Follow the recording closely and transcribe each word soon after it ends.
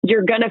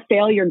you're going to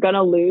fail, you're going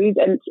to lose.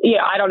 And,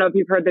 I don't know if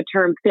you've heard the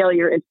term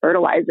failure is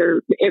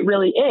fertilizer. It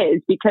really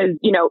is, because,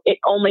 it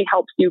only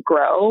helps you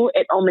grow.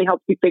 It only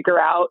helps you figure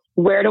out,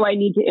 where do I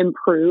need to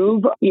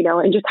improve,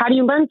 and just how do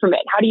you learn from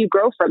it? How do you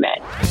grow from it?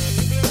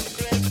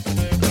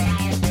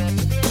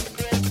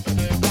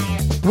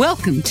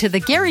 Welcome to the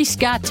Gary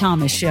Scott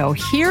Thomas Show.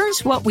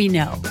 Here's what we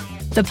know.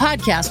 The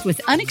podcast with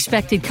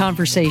unexpected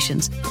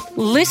conversations.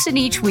 Listen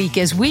each week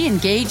as we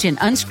engage in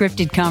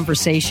unscripted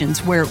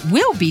conversations where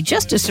we'll be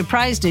just as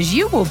surprised as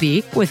you will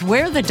be with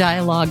where the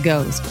dialogue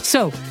goes.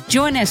 So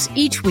join us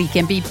each week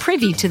and be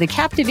privy to the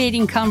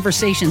captivating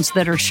conversations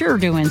that are sure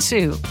to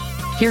ensue.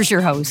 Here's your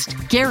host,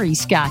 Gary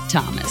Scott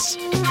Thomas.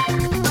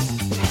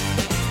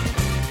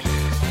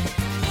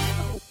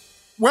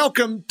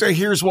 Welcome to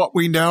Here's What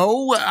We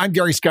Know. I'm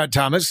Gary Scott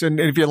Thomas, and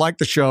if you like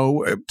the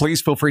show,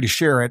 please feel free to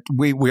share it.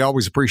 We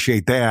always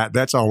appreciate that.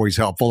 That's always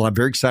helpful. I'm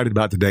very excited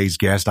about today's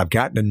guest. I've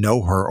gotten to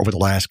know her over the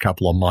last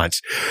couple of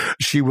months.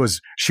 She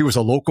was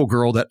a local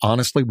girl that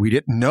honestly we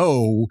didn't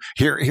know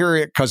here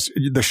because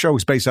the show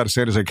is based out of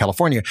San Jose,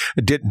 California.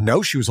 Didn't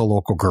know she was a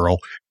local girl,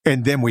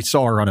 and then we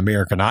saw her on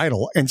American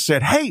Idol and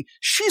said, "Hey,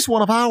 she's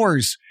one of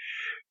ours."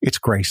 It's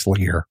Grace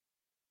Lear.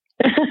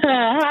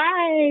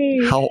 Hi.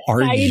 How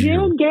are you? How you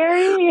doing,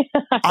 Gary?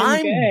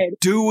 I'm good.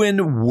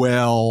 doing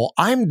well.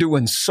 I'm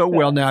doing so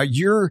well now.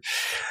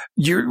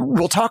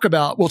 We'll talk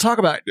about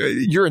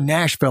you're in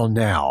Nashville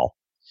now,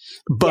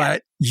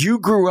 but you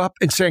grew up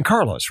in San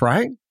Carlos,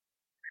 right?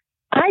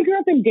 I grew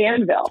up in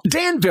Danville.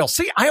 Danville.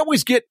 See, I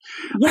always get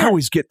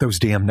those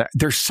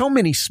there's so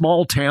many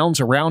small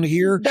towns around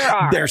here. There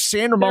are. There's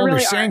San Ramon, really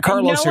there's San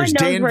Carlos, there's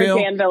Danville.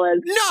 Where Danville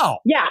is. No.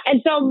 Yeah.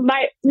 And so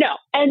my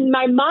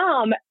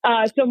mom,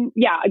 I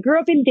grew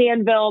up in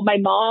Danville. My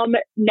mom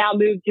now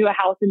moved to a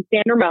house in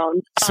San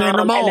Ramon. San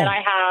Ramon. And then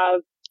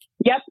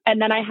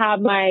and then I have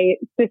my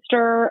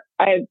sister,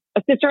 I have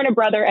a sister and a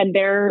brother, and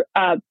their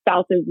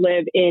spouses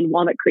live in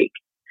Walnut Creek.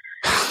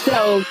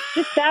 So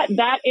just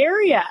that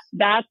area,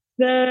 that's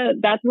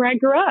where I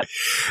grew up.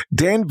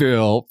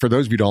 Danville, for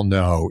those of you who don't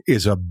know,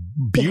 is a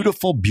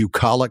beautiful,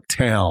 bucolic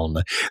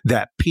town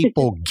that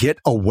people get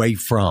away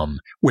from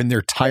when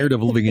they're tired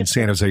of living in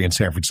San Jose and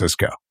San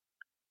Francisco.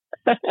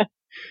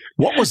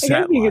 What was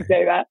that like? You could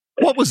say that.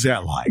 What was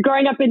that like?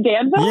 Growing up in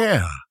Danville?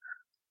 Yeah.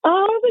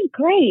 Oh, it was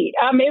great.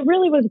 It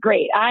really was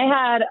great. I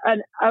had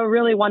a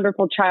really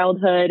wonderful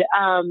childhood.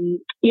 Danville,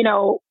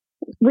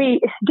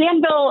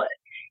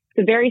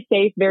 it's a very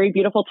safe, very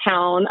beautiful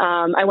town.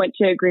 I went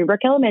to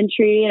Greenbrook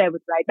Elementary, and I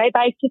would ride my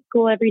bike to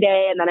school every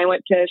day. And then I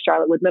went to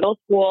Charlottewood Middle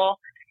School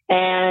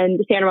and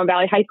San Ramon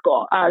Valley High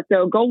School.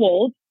 So go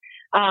Wolves.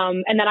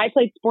 And then I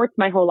played sports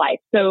my whole life.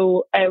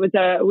 So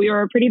we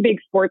were a pretty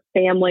big sports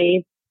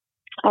family,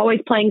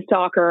 always playing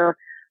soccer,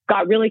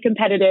 got really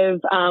competitive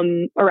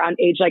around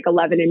age like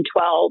 11 and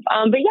 12.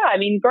 But yeah,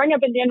 growing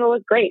up in Danville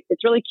was great.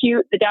 It's really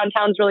cute. The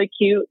downtown's really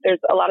cute. There's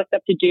a lot of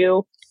stuff to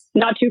do.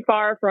 Not too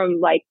far from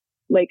like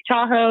Lake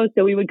Tahoe,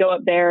 so we would go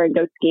up there and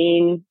go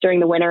skiing during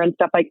the winter and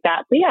stuff like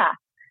that. So yeah,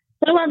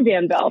 I love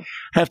Danville.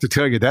 I have to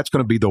tell you, that's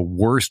going to be the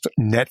worst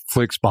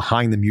Netflix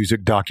behind the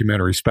music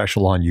documentary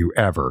special on you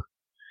ever.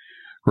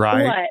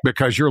 Right? What?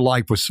 Because your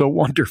life was so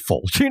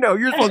wonderful.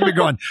 You're supposed to be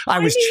going, I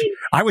was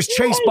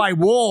chased by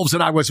wolves,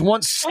 and I was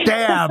once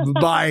stabbed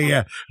by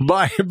a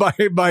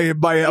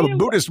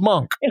Buddhist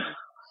monk.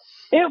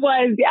 It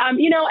was, and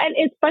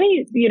it's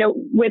funny,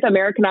 with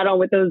American Idol,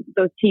 with those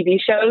TV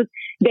shows,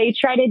 they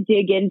try to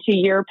dig into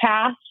your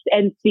past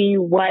and see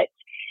what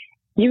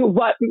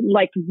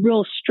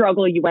real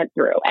struggle you went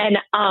through. And,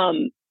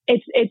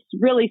 it's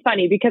really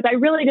funny because I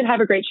really did have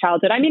a great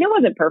childhood. It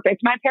wasn't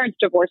perfect. My parents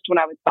divorced when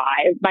I was 5.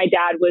 My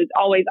dad was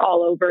always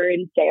all over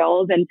in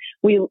sales, and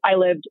I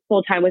lived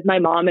full time with my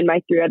mom and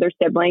my 3 other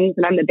siblings,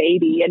 and I'm the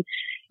baby. And,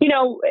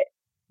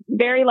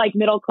 very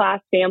middle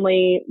class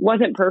family,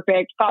 wasn't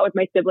perfect, fought with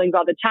my siblings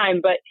all the time.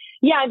 But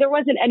yeah, there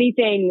wasn't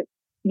anything,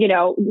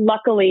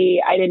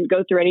 luckily I didn't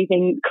go through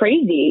anything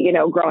crazy,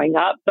 growing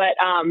up, but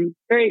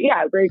very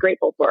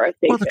grateful for us.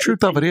 Well, the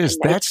truth of it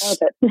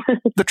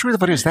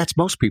is that's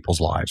most people's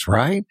lives,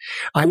 right?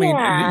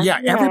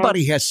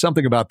 Everybody has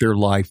something about their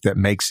life that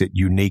makes it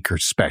unique or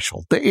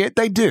special. They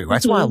do.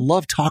 That's why I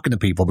love talking to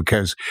people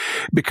because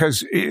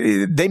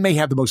they may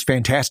have the most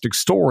fantastic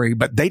story,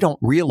 but they don't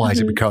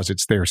realize it because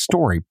it's their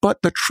story.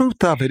 But the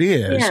truth of it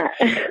is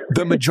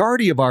the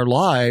majority of our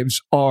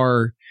lives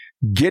are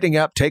getting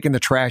up, taking the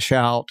trash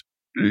out,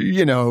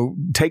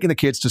 taking the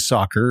kids to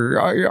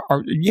soccer,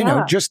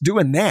 just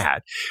doing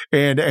that.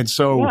 And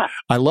so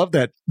I love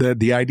that,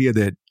 the idea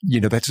that,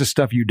 that's the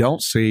stuff you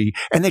don't see.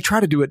 And they try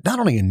to do it not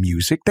only in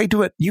music, they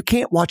do it. You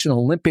can't watch an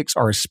Olympics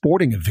or a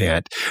sporting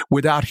event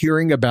without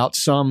hearing about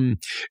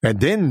and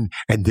then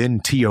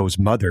T.O.'s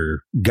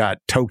mother got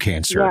toe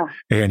cancer,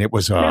 and it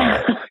was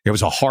a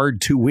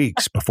hard 2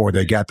 weeks before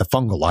they got the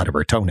fungal out of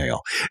her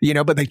toenail,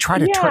 but they try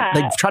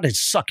to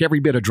suck every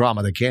bit of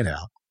drama they can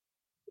out.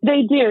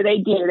 They do.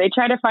 They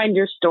try to find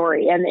your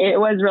story. And it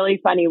was really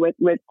funny with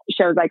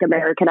shows like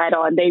American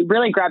Idol. And they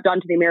really grabbed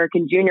onto the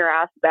American Junior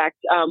aspect,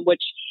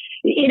 which,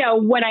 you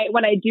know, when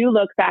I do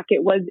look back,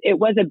 it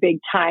was a big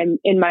time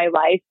in my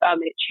life.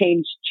 It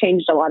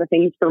changed a lot of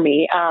things for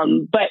me.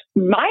 But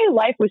my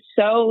life was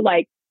so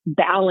like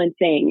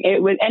balancing.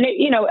 It was, and it,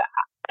 you know,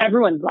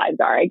 everyone's lives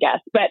are, I guess,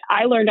 but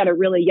I learned at a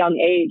really young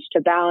age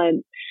to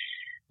balance.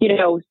 You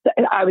know,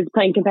 I was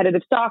playing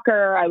competitive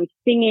soccer, I was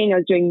singing, I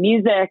was doing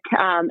music,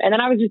 and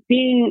then I was just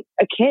being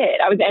a kid.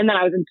 And then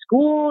I was in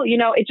school. You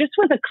know, it just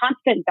was a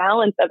constant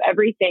balance of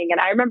everything. And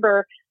I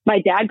remember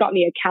my dad got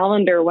me a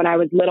calendar when I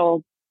was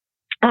little,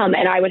 and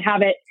I would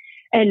have it,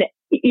 and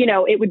you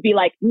know, it would be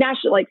like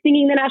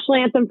singing the national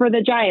anthem for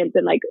the Giants,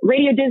 and like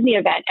Radio Disney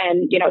event,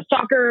 and you know,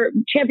 soccer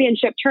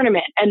championship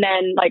tournament, and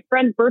then like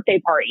friend's birthday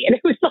party, and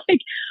it was like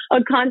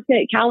a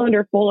constant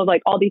calendar full of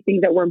like all these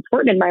things that were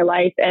important in my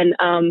life. And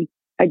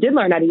I did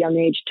learn at a young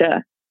age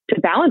to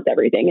balance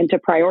everything and to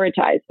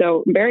prioritize.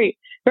 So very,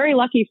 very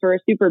lucky for a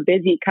super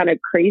busy, kind of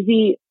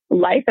crazy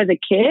life as a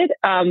kid.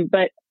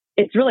 But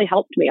it's really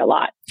helped me a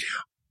lot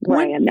where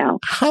I am now.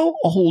 How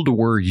old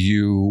were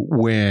you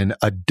when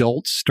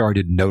adults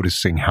started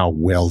noticing how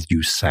well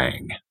you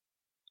sang?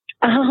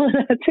 Oh,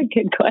 that's a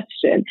good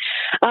question.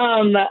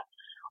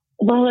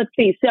 Well, let's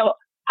see. So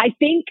I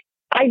think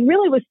I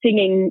really was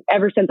singing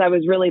ever since I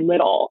was really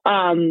little.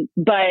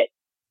 But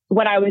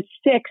when I was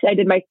 6, I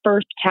did my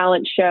first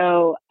talent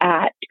show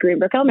at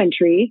Greenbrook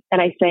Elementary, and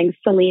I sang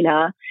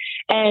Selena.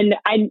 And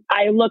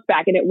I look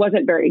back and it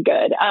wasn't very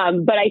good.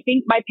 But I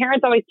think my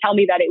parents always tell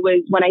me that it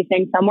was when I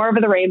sang Somewhere Over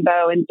the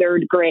Rainbow in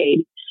 3rd grade.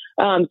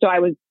 So I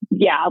was,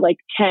 like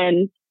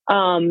 10,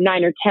 9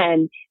 or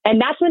 10.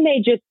 And that's when they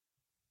just,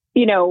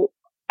 you know,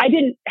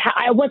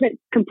 I wasn't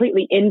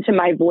completely into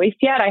my voice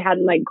yet. I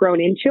hadn't like grown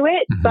into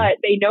it, but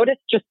they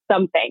noticed just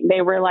something.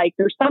 They were like,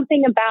 there's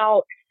something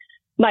about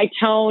my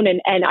tone,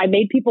 and I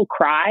made people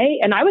cry,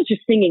 and I was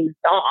just singing the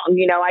song.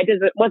 You know, I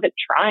wasn't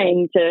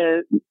trying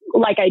to,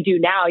 like I do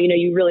now, you know,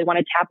 you really want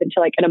to tap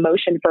into like an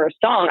emotion for a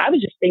song. I was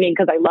just singing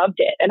because I loved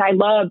it, and I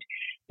loved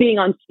being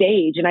on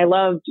stage, and I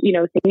loved, you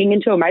know, singing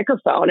into a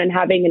microphone and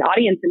having an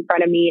audience in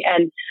front of me.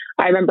 And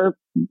I remember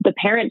the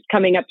parents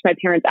coming up to my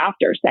parents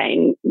after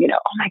saying, you know,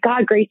 oh my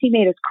God, Gracie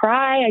made us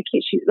cry.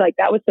 She's like,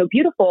 that was so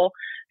beautiful.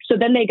 So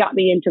then they got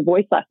me into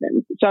voice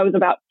lessons. So I was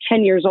about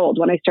 10 years old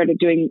when I started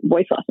doing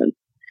voice lessons.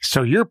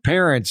 So your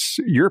parents,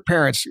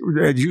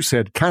 as you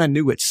said, kind of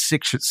knew at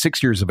 6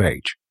 years of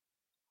age.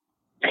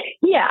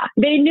 Yeah,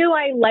 they knew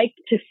I liked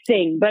to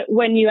sing, but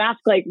when you ask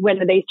like when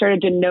they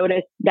started to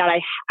notice that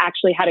I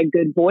actually had a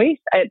good voice,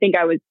 I think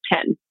I was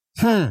 10.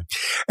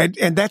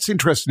 And that's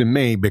interesting to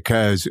me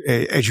because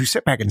as you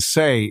sit back and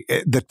say,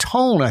 the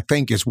tone, I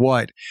think, is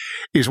what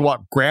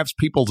grabs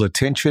people's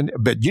attention.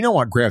 But you know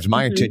what grabs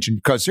my attention?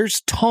 Because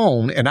there's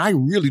tone, and I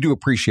really do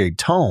appreciate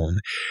tone.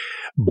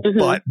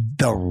 But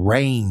the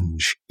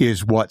range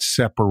is what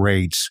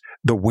separates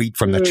the wheat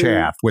from the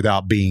chaff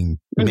without being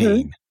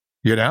mean,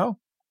 you know?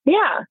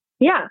 Yeah.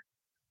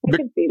 I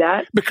can see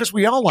that. Because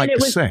we all like to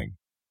sing,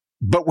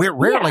 but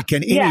rarely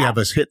can any of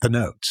us hit the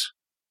notes.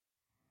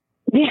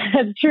 Yeah,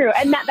 that's true.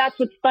 And that's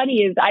what's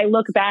funny is I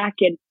look back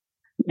and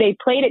they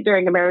played it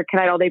during American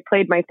Idol. They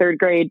played my 3rd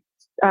grade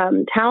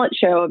talent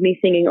show of me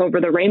singing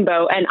Over the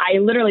Rainbow. And I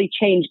literally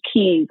changed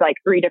keys like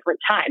 3 different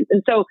times.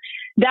 And so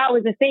that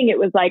was the thing. It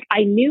was like,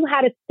 I knew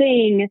how to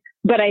sing,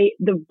 but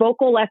the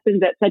vocal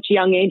lessons at such a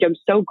young age, I'm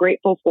so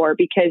grateful for,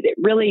 because it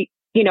really,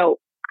 you know,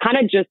 kind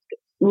of just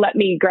let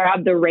me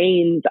grab the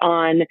reins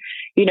on,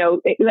 you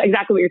know,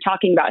 exactly what you're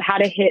talking about, how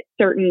to hit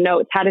certain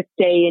notes, how to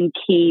stay in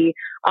key,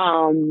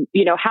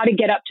 you know, how to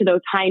get up to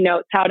those high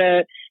notes, how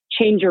to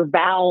change your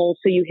vowels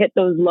so you hit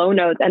those low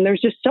notes. And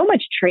there's just so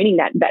much training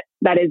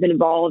that is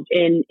involved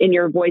in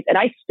your voice. And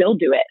I still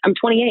do it. I'm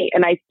 28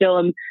 and I still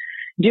am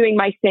doing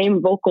my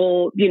same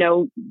vocal, you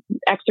know,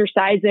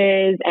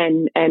 exercises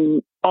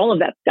and all of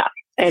that stuff.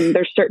 And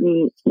there's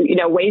certain, you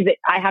know, ways that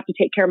I have to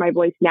take care of my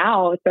voice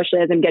now, especially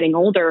as I'm getting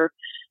older,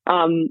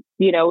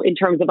 you know, in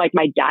terms of like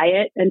my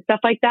diet and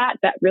stuff like that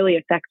really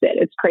affects it.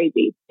 It's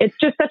crazy. It's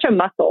just such a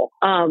muscle.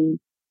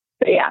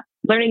 But yeah,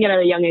 learning it at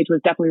a young age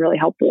was definitely really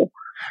helpful.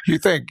 You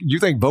think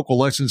vocal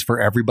lessons for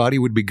everybody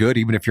would be good,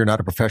 even if you're not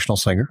a professional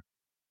singer?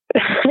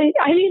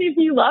 I mean, if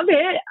you love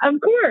it, of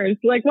course.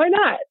 Like, why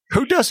not?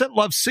 Who doesn't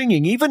love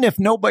singing? Even if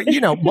nobody, you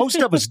know,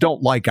 most of us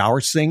don't like our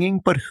singing,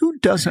 but who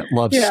doesn't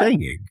love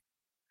singing?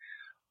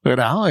 You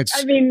know,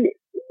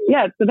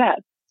 it's the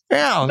best.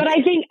 Yeah. But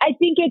I think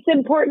it's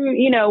important,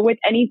 you know, with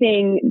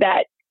anything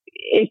that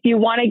if you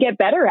want to get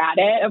better at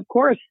it, of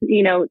course,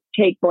 you know,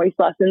 take voice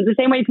lessons the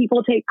same way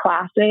people take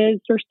classes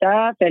for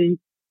stuff and,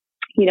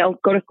 you know,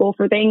 go to school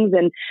for things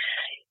and,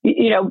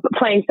 you know,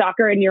 playing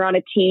soccer and you're on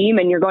a team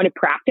and you're going to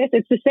practice.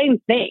 It's the same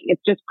thing.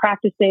 It's just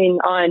practicing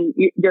on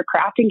your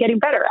craft and getting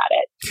better at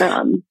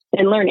it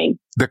and learning.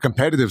 The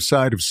competitive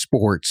side of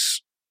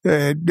sports.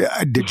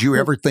 Did you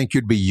ever think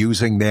you'd be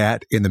using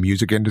that in the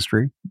music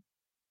industry?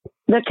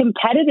 The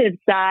competitive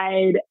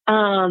side,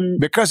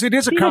 because it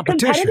is a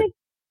competition.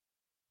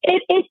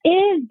 It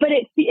is, but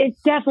it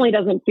definitely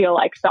doesn't feel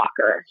like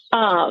soccer.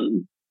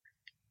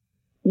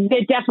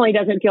 It definitely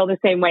doesn't feel the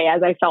same way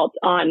as I felt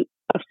on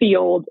a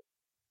field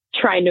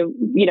trying to,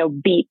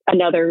 beat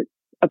another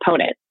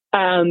opponent.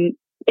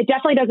 It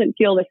definitely doesn't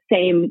feel the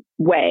same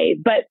way,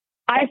 but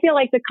I feel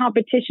like the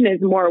competition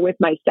is more with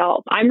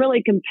myself. I'm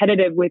really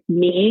competitive with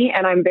me,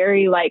 and I'm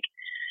very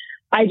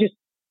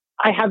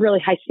I have really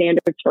high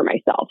standards for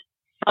myself.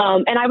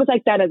 And I was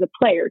like that as a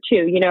player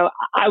too.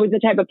 I was the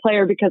type of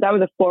player because I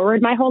was a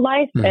forward my whole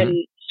life, mm-hmm.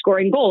 and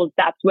scoring goals.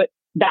 That's what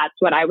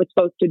I was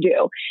supposed to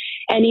do.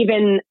 And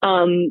even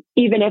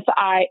if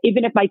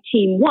my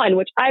team won,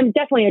 which I'm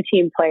definitely a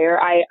team player,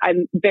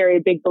 I'm very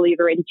big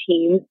believer in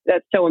teams.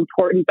 That's so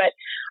important. But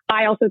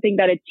I also think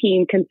that a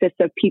team consists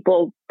of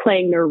people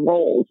playing their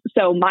roles.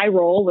 So my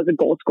role was a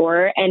goal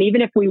scorer. And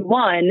even if we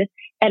won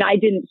and I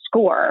didn't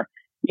score,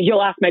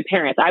 you'll ask my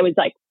parents, I was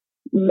like,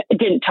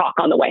 didn't talk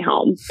on the way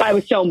home. I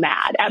was so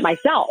mad at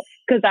myself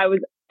because I was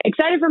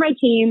excited for my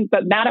team,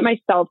 but mad at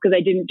myself because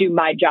I didn't do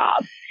my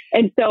job.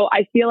 And so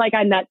I feel like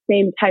I'm that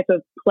same type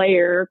of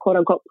player, quote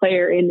unquote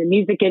player in the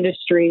music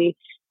industry.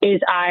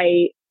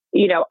 I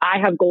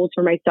have goals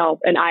for myself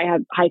and I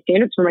have high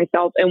standards for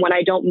myself. And when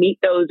I don't meet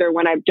those, or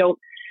when I don't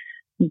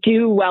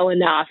do well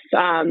enough,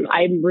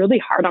 I'm really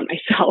hard on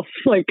myself,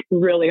 like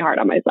really hard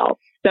on myself.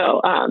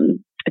 So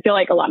I feel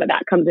like a lot of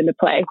that comes into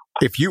play.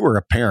 If you were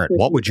a parent,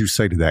 what would you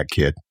say to that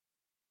kid?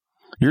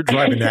 You're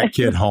driving that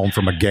kid home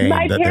from a game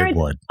that parents, they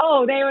would.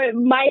 Oh,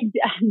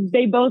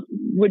 they both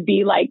would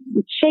be like,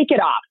 shake it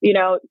off,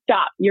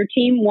 stop. Your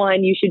team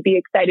won. You should be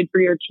excited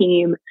for your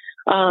team.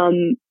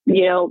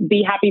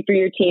 Be happy for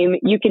your team.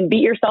 You can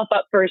beat yourself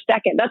up for a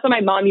second. That's what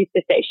my mom used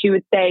to say. She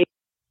would say,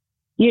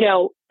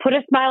 put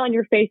a smile on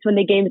your face when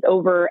the game's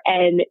over,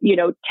 and,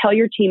 tell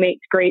your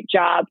teammates, great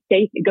job.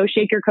 Go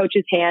shake your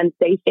coach's hand,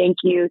 say thank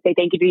you to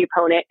the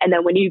opponent. And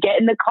then when you get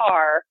in the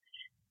car,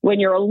 when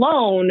you're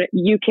alone,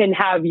 you can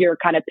have your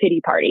kind of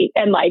pity party,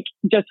 and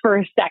just for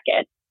a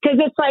second, because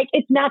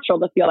it's natural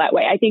to feel that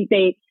way. I think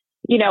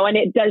and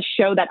it does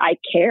show that I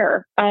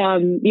care.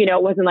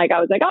 It wasn't like I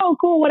was like, oh,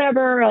 cool,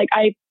 whatever. Like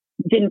I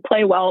didn't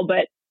play well,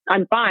 but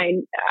I'm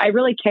fine. I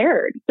really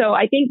cared. So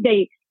I think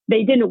they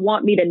didn't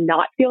want me to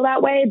not feel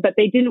that way, but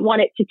they didn't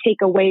want it to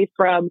take away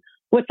from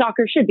what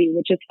soccer should be,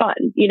 which is fun,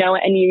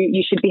 and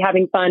you should be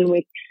having fun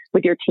with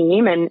your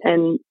team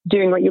and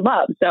doing what you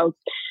love. So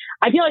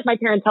I feel like my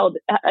parents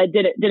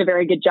did a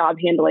very good job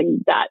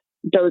handling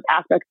those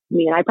aspects of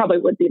me, and I probably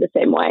would be the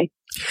same way.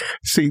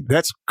 See,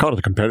 that's called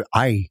a competitive.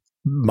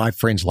 My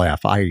friends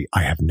laugh. I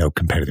have no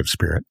competitive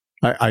spirit.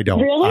 I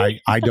don't.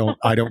 Really? I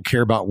don't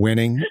care about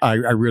winning. I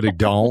really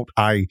don't.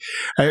 When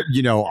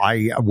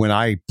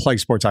I play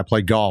sports, I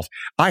play golf.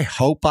 I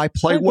hope I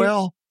play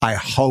well.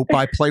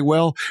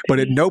 But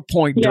at no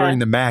point during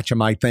the match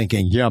am I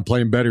thinking, yeah, I'm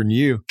playing better than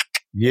you.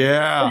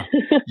 Yeah,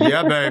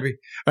 baby.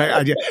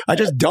 I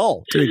just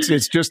don't.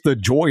 It's just the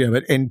joy of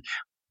it, and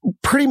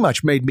pretty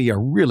much made me a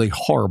really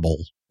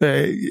horrible.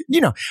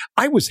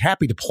 I was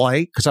happy to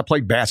play because I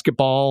played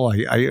basketball.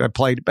 I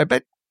played,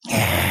 but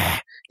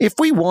if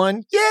we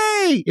won,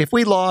 yay! If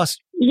we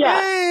lost,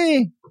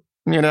 yay!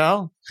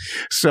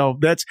 So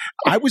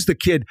I was the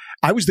kid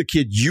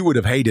you would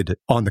have hated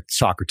on the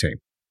soccer team.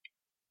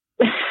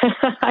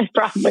 I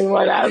probably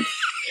would have.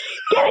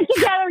 Get it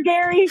together,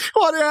 Gary.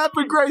 What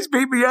happened? Grace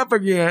beat me up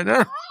again.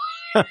 That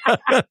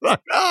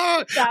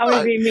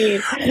would be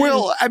mean.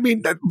 Well, I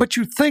mean, but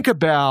you think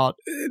about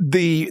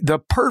the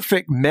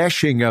perfect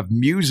meshing of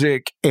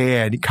music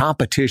and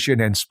competition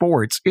and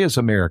sports is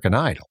American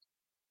Idol.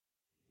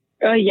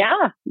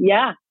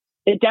 Yeah.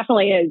 It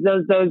definitely is.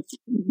 Those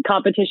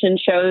competition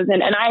shows.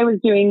 And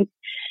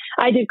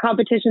I did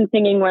competition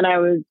singing when I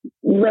was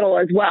little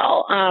as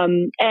well.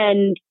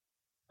 And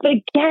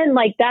again,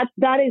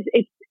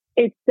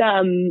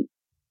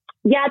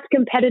 it's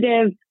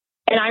competitive.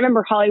 And I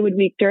remember Hollywood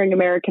Week during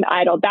American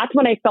Idol. That's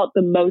when I felt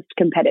the most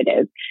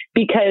competitive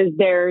because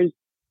there's,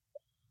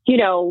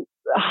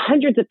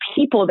 hundreds of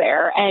people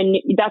there. And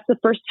that's the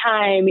first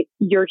time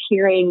you're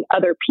hearing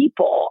other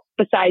people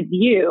besides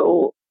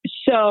you.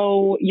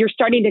 So you're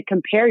starting to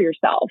compare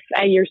yourself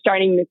and you're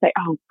starting to say,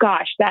 oh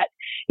gosh,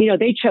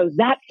 they chose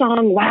that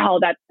song. Wow,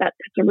 that's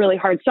a really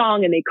hard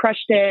song and they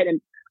crushed it.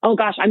 And oh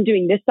gosh, I'm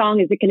doing this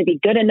song. Is it going to be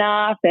good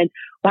enough? And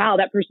wow,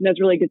 that person has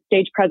really good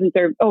stage presence.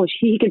 Or, oh,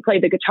 he can play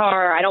the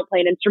guitar. I don't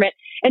play an instrument.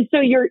 And so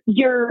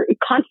you're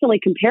constantly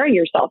comparing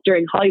yourself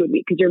during Hollywood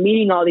Week because you're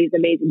meeting all these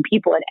amazing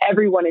people and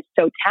everyone is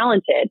so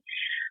talented.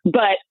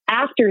 But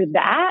after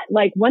that,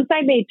 once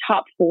I made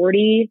top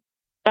 40,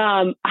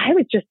 I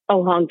was just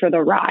along for the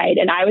ride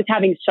and I was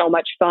having so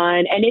much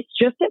fun. And it's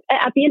just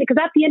at the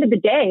end of the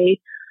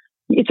day,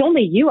 it's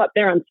only you up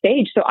there on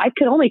stage. So I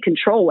could only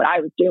control what I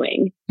was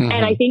doing. Mm-hmm.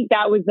 And I think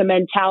that was the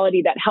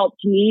mentality that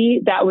helped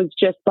me. That was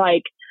just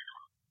like,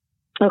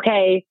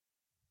 okay,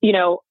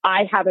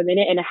 I have a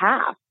minute and a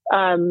half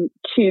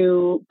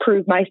to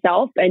prove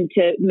myself and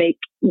to make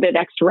the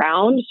next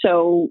round.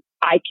 So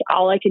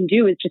all I can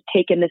do is just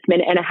take in this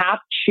minute and a half,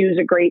 choose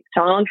a great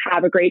song,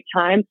 have a great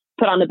time,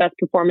 put on the best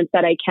performance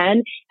that I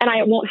can, and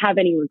I won't have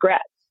any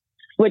regrets.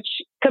 Which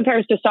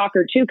compares to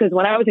soccer too, because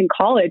when I was in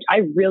college, I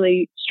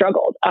really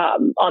struggled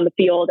on the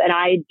field and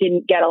I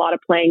didn't get a lot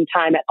of playing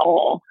time at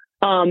all.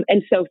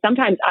 And so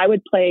sometimes I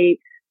would play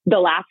the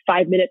last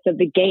 5 minutes of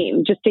the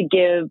game just to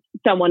give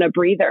someone a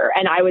breather.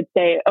 And I would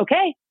say,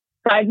 okay,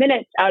 5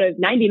 minutes out of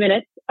 90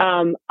 minutes,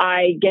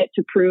 I get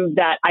to prove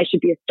that I should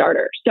be a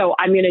starter. So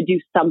I'm going to do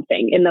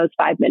something in those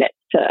 5 minutes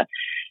to,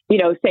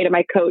 say to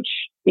my coach,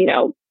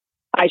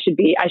 I should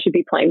be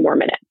playing more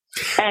minutes.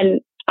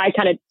 And I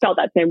kind of felt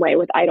that same way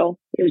with Idol.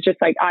 It was just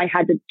like, I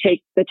had to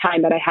take the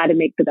time that I had to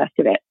make the best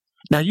of it.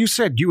 Now, you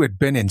said you had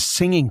been in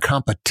singing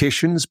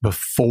competitions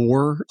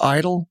before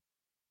Idol?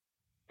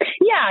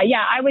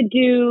 Yeah. I would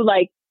do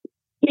there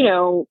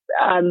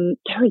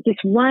was this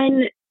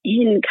one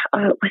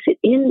I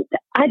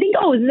think it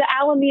was the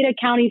Alameda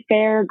County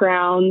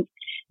Fairgrounds.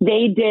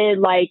 They did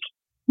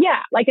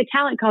a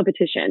talent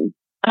competition.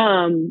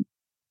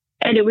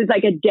 And it was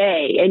like a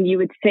day, and you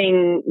would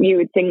sing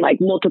like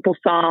multiple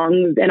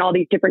songs and all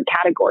these different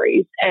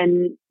categories,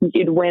 and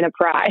you'd win a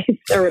prize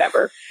or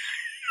whatever.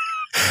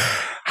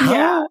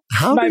 How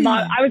my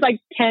mom, I was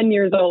like 10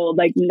 years old,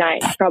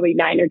 probably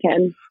 9 or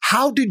 10.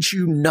 How did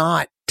you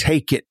not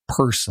take it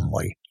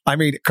personally? I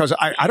mean, because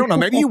I don't know,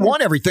 maybe you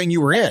won everything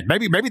you were in.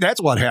 Maybe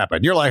that's what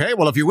happened. You're like, hey,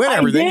 well, if you win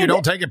everything, you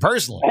don't take it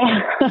personally.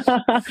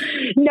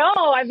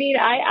 No, I mean,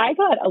 I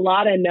got a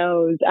lot of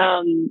no's,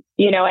 and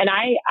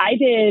I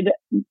did.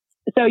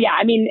 So yeah,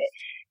 I mean,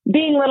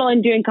 being little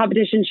and doing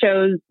competition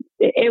shows,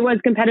 it was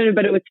competitive,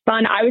 but it was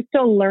fun. I was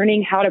still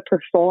learning how to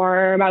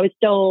perform. I was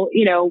still,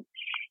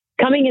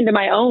 coming into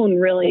my own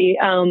really.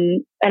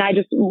 And I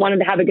just wanted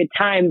to have a good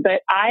time,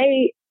 but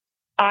I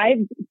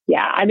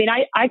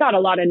got a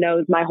lot of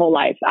no's my whole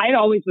life. I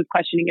always was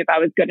questioning if I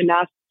was good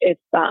enough, if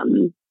I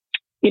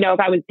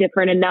was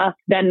different enough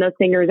than the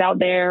singers out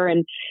there.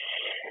 And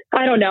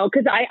I don't know,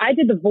 because I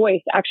did The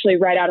Voice actually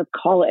right out of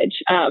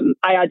college.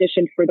 I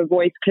auditioned for The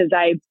Voice because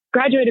I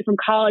graduated from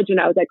college and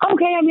I was like,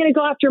 okay, I'm going to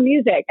go after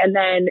music. And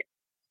then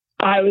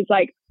I was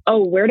like,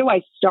 oh, where do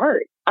I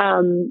start?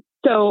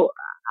 So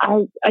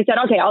I said,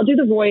 okay, I'll do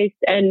The Voice,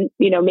 and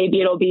maybe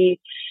it'll be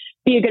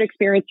a good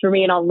experience for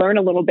me and I'll learn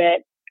a little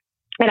bit.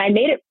 And I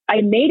made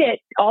it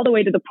all the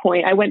way to the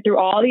point. I went through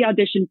all the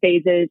audition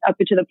phases up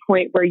to the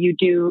point where you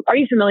do. Are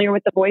you familiar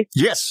with The Voice?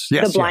 Yes.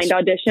 The blind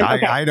audition.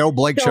 Okay. I know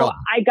Blake Shelton.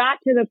 I got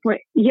to the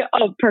point. Yeah.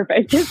 Oh,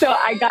 perfect. So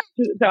I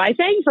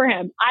sang for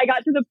him. I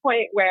got to the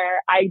point where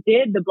I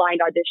did the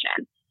blind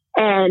audition,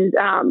 and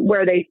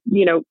where they,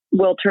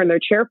 will turn their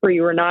chair for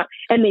you or not,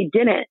 and they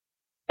didn't.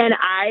 And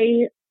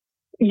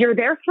you're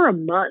there for a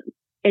month.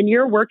 And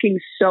you're working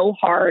so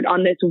hard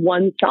on this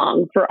one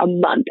song for a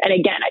month. And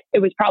again, it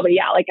was probably,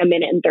 like a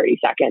minute and 30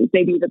 seconds,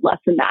 maybe even less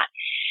than that.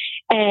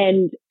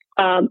 And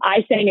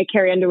I sang a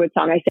Carrie Underwood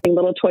song. I sang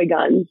Little Toy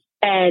Guns.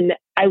 And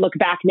I look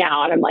back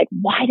now and I'm like,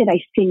 why did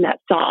I sing that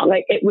song?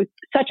 Like, it was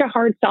such a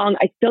hard song.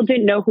 I still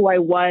didn't know who I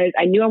was.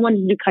 I knew I wanted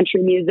to do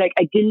country music.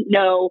 I didn't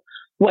know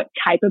what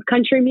type of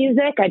country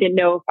music. I didn't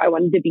know if I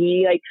wanted to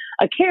be like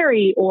a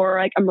Carrie or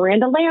like a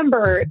Miranda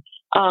Lambert.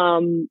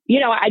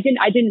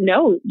 I didn't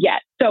know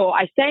yet. So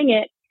I sang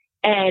it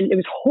and it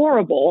was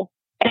horrible,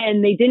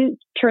 and they didn't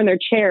turn their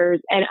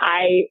chairs, and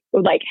I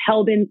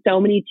held in so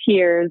many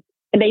tears,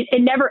 and it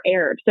never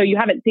aired. So you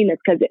haven't seen this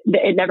because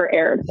it never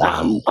aired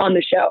on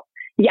the show.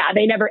 Yeah,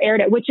 they never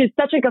aired it, which is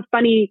such a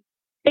funny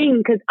thing,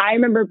 because I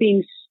remember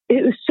it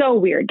was so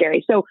weird,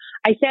 Gary. So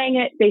I sang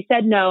it. They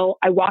said no.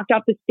 I walked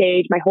off the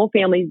stage. My whole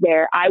family's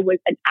there. I was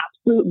an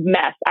absolute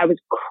mess. I was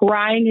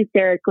crying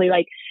hysterically.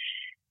 I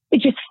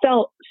just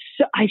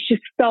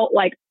felt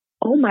like,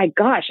 oh my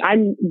gosh,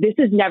 this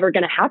is never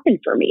going to happen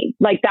for me.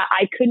 Like that.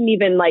 I couldn't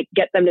even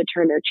get them to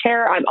turn their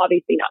chair. I'm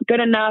obviously not good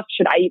enough.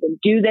 Should I even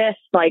do this?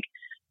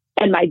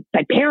 And my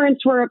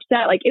parents were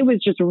upset. It was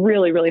just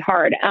really, really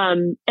hard.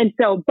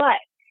 But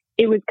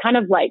it was kind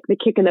of like the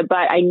kick in the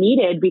butt I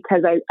needed,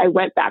 because I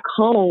went back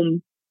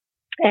home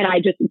and I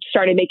just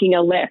started making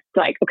a list.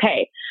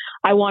 Okay,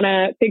 I want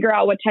to figure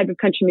out what type of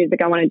country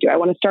music I want to do. I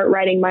want to start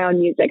writing my own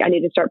music. I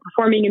need to start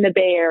performing in the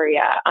Bay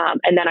Area.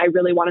 And then I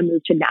really want to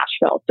move to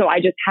Nashville. So I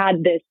just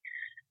had this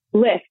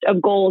list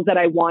of goals that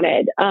I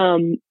wanted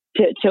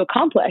to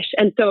accomplish.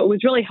 And so it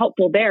was really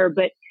helpful there.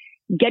 But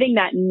getting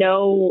that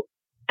no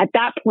at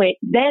that point,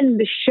 then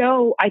the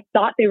show, I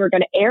thought they were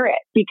going to air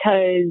it,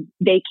 because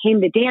they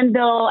came to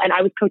Danville and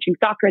I was coaching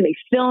soccer, and they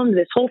filmed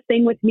this whole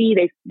thing with me.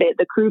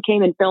 The crew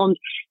came and filmed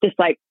this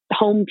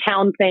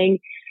hometown thing.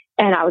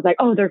 And I was like,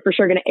 oh, they're for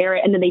sure going to air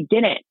it. And then they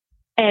didn't.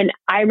 And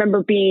I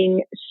remember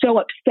being so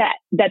upset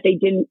that they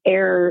didn't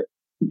air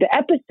the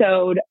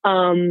episode.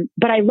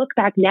 But I look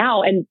back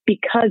now, and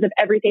because of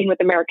everything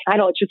with American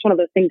Idol, it's just one of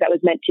those things that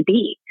was meant to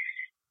be.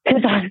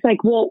 Because I was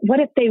like, well, what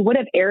if they would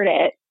have aired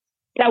it?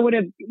 That would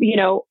have,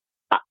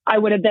 I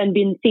would have then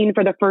been seen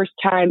for the first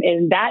time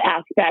in that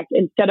aspect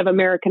instead of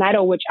American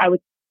Idol, which I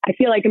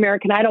feel like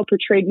American Idol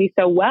portrayed me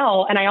so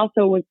well. And I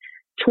also was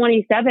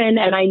 27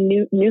 and I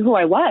knew who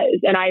I was.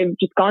 And I've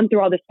just gone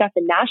through all this stuff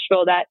in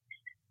Nashville that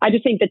I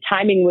just think the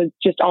timing was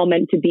just all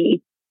meant to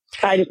be.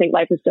 I just think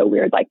life is so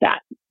weird like that.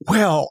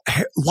 Well,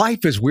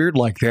 life is weird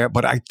like that,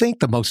 but I think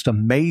the most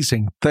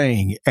amazing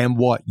thing and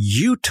what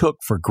you took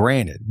for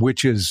granted,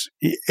 which is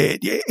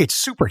it's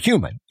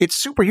superhuman. It's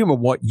superhuman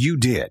what you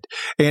did.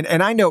 And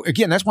I know,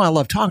 again, that's why I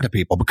love talking to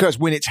people, because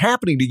when it's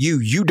happening to you,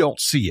 you don't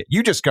see it.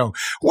 You just go,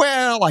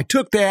 well, I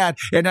took that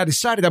and I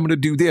decided I'm going to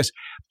do this.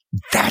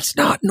 That's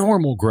not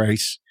normal,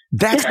 Grace.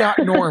 That's not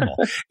normal.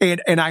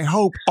 And I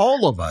hope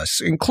all of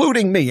us,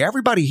 including me,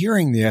 everybody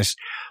hearing this,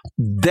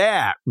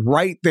 that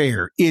right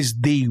there is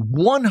the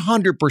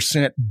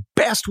 100%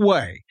 best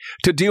way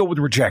to deal with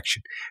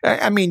rejection.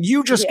 I mean,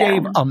 you just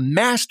gave a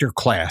master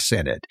class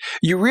in it.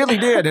 You really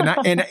did.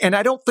 And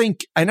I don't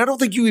think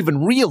you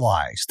even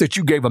realized that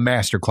you gave a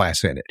master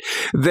class in it,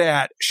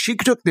 that she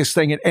took this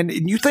thing and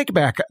you think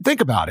about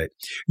it.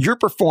 You're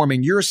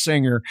performing, you're a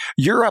singer,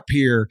 you're up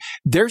here.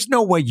 There's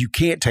no way you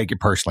can't take it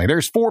personally.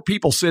 There's 4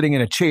 people sitting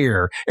in a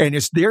chair, and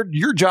it's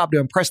your job to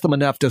impress them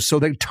enough so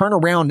they turn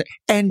around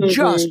and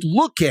just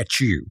look at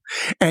you.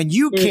 And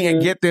you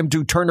can't get them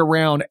to turn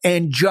around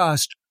and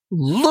just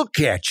look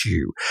at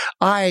you.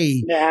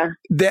 That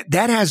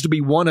has to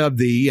be one of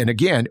the, and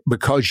again,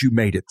 because you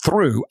made it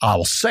through,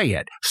 I'll say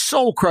it,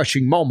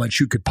 soul-crushing moments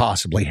you could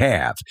possibly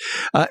have,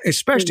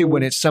 especially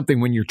when it's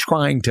something when you're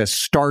trying to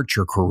start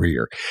your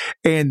career.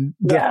 And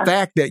the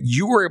fact that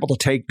you were able to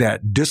take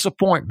that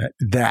disappointment,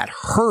 that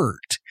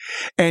hurt,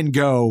 and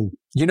go,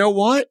 you know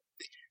what?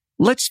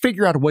 Let's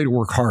figure out a way to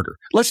work harder.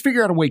 Let's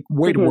figure out a way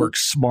to work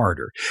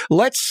smarter.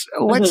 Let's,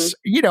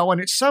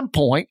 and at some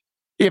point,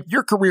 if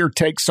your career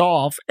takes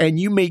off and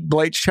you meet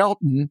Blake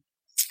Shelton,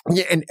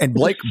 and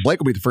Blake will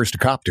be the first to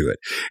cop to it,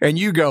 and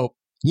you go,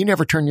 you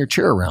never turn your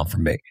chair around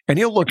from me. And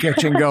he'll look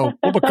at you and go,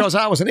 well, because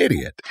I was an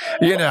idiot,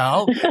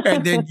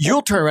 and then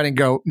you'll turn around and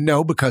go,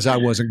 no, because I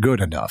wasn't good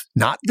enough.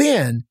 Not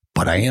then,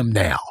 but I am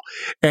now.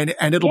 And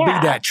it'll be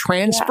that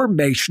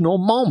transformational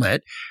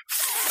moment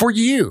for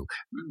you.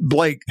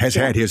 Blake has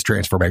had his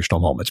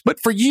transformational moments, but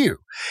for you.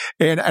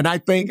 And I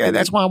think, and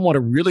that's why I want to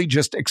really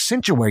just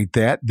accentuate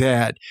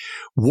that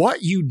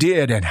what you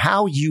did and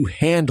how you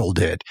handled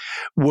it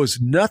was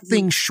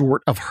nothing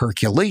short of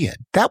Herculean.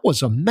 That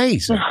was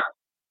amazing.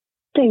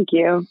 Thank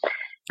you.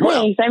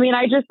 Thanks. I mean,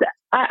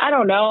 I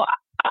don't know,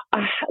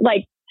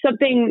 like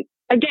something.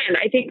 Again,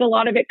 I think a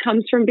lot of it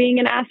comes from being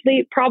an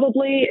athlete,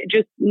 probably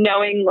just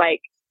knowing like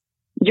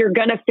you're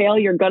going to fail,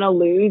 you're going to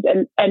lose.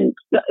 And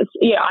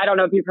I don't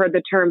know if you've heard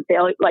the term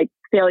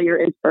failure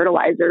is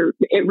fertilizer.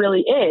 It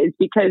really is,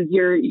 because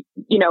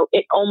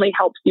it only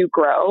helps you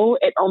grow.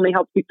 It only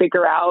helps you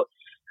figure out,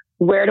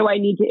 where do I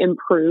need to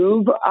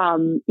improve?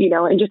 And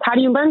just how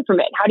do you learn from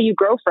it? How do you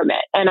grow from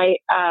it? And I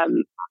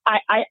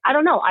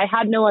don't know. I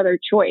had no other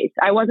choice.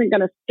 I wasn't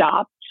going to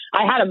stop.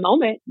 I had a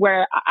moment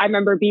where I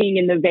remember being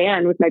in the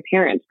van with my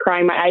parents,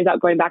 crying my eyes out,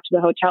 going back to the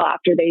hotel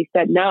after they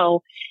said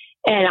no.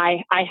 And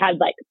I had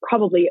like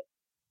probably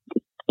a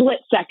split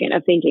second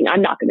of thinking,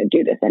 I'm not going to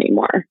do this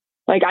anymore.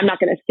 Like, I'm not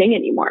going to sing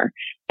anymore.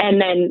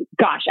 And then,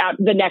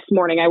 the next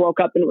morning I woke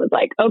up and was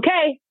like,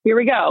 okay, here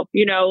we go.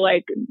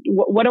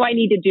 What do I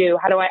need to do?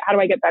 How do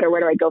I get better?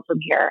 Where do I go from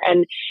here?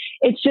 And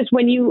it's just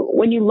when you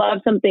love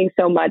something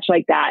so much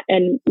like that.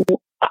 And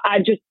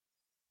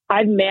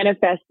I've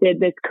manifested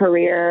this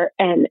career,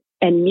 and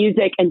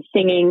music and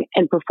singing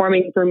and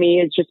performing for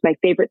me is just my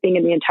favorite thing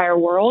in the entire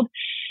world.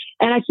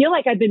 And I feel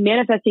like I've been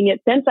manifesting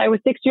it since I was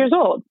 6 years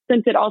old,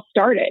 since it all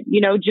started,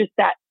 just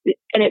that.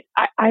 And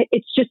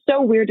it's just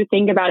so weird to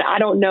think about it. I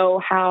don't know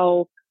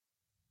how,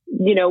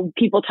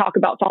 people talk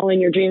about following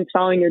your dreams,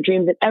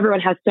 and everyone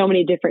has so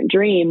many different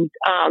dreams.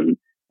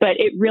 But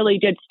it really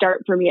did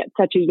start for me at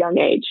such a young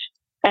age.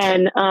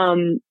 And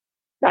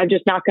I'm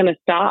just not going to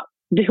stop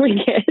doing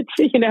it,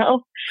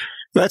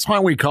 That's why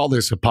we call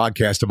this a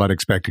podcast of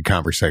unexpected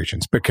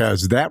conversations,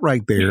 because that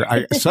right there,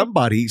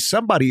 somebody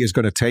is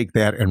going to take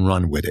that and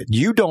run with it.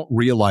 You don't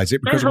realize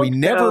it because we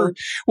never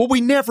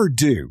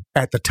do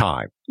at the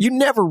time. You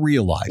never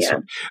realize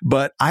it.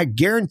 But I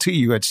guarantee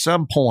you at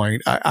some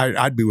point,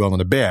 I'd be willing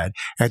to bet,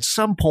 at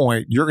some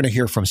point, you're going to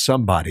hear from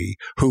somebody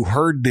who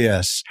heard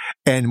this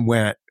and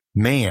went,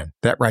 man,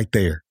 that right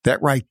there,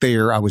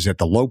 I was at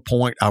the low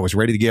point. I was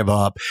ready to give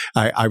up.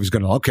 I was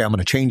I'm going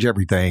to change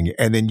everything.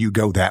 And then you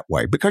go that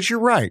way, because you're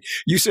right.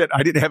 You said,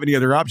 I didn't have any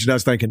other options. I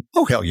was thinking,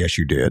 oh, hell yes,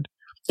 you did.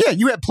 Yeah,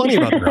 you had plenty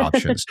of other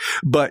options,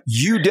 but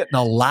you didn't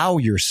allow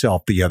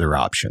yourself the other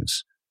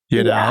options,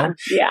 know?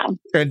 Yeah.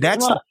 And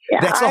that's the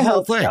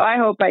whole thing. So. I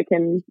hope I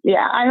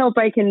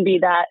can be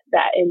that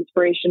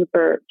inspiration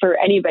for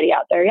anybody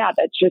out there. Yeah.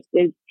 That just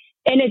is.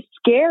 And it's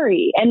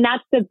scary. And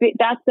that's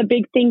the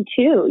big thing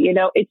too.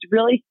 It's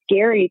really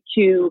scary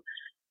to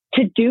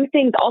do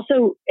things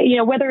also,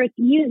 whether it's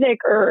music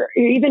or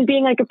even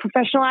being like a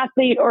professional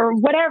athlete or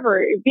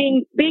whatever,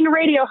 being a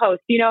radio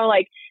host,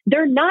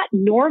 they're not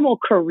normal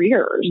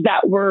careers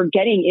that we're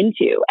getting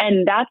into.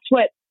 And that's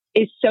what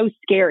is so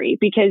scary,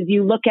 because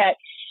you look at,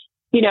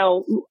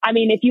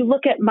 if you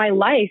look at my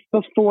life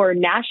before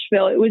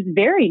Nashville, it was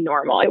very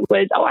normal. It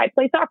was, I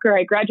play soccer.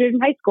 I graduated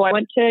from high school. I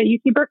went to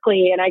UC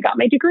Berkeley and I got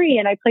my degree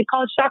and I played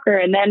college soccer.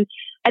 And then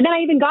And then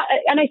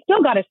I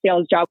still got a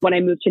sales job when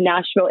I moved to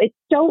Nashville. It's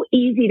so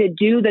easy to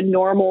do the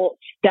normal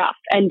stuff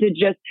and to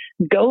just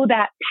go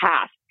that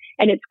path,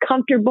 and it's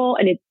comfortable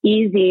and it's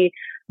easy.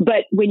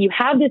 But when you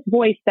have this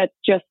voice that's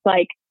just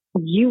like,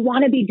 you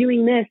want to be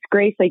doing this,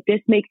 Grace, like this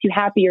makes you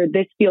happy or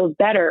this feels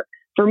better.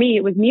 For me,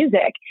 it was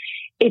music.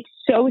 It's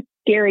so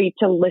scary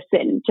to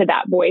listen to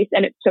that voice,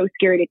 and it's so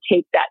scary to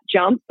take that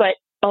jump. But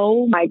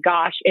oh my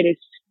gosh, it is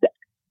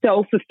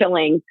so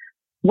fulfilling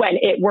when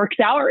it works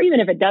out, or even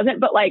if it doesn't.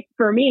 But like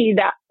for me,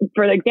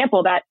 for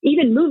example, that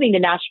even moving to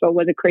Nashville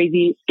was a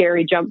crazy,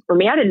 scary jump for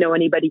me. I didn't know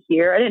anybody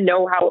here. I didn't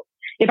know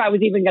if I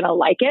was even going to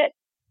like it.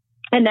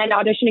 And then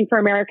auditioning for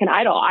American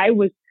Idol, I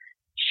was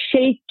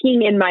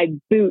shaking in my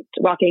boots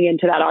walking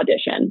into that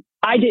audition.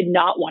 I did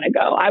not want to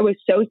go. I was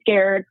so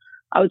scared.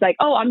 I was like,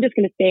 oh, I'm just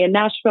going to stay in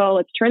Nashville.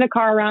 Let's turn the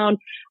car around.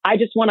 I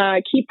just want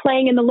to keep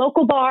playing in the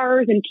local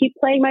bars and keep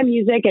playing my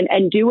music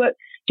and do what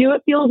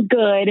feels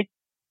good.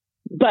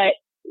 But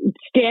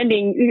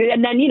standing,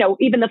 and then,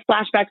 even the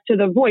flashbacks to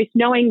The Voice,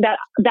 knowing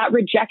that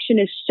rejection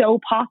is so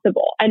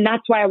possible. And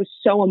that's why I was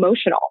so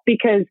emotional,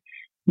 because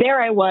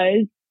there I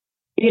was,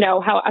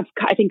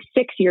 I think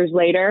 6 years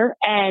later,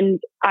 and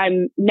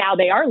now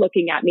they are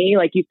looking at me.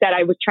 Like you said,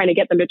 I was trying to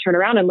get them to turn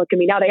around and look at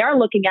me. Now they are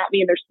looking at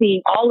me and they're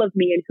seeing all of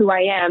me and who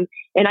I am,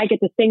 and I get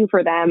to sing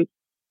for them.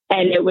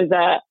 And it was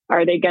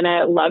are they going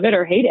to love it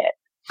or hate it?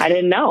 I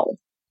didn't know.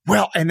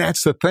 Well, and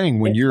that's the thing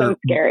when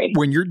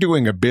you're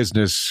doing a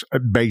business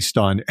based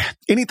on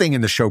anything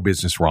in the show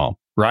business realm,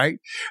 right?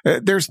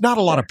 There's not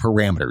a lot of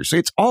parameters.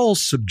 It's all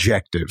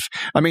subjective.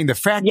 I mean, the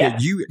fact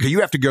that you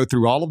have to go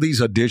through all of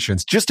these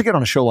auditions just to get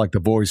on a show like The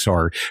Voice,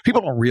 or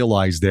people don't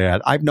realize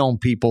that. I've known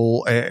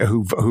people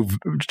who've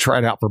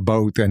tried out for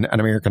both and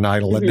American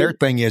Idol, and their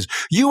thing is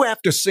you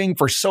have to sing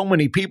for so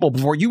many people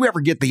before you ever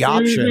get the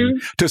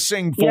option to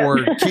sing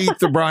for Keith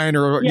Bryan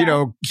or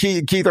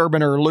Keith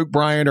Urban or Luke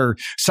Bryan or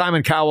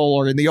Simon Cowell,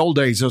 or in the old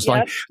days, it was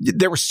like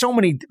there were so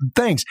many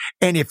things.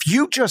 And if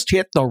you just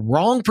hit the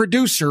wrong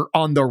producer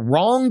on the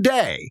wrong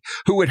day,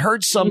 who had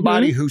heard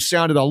somebody who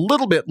sounded a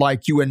little bit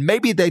like you and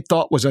maybe they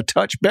thought was a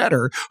touch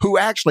better, who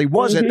actually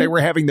wasn't, they were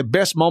having the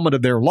best moment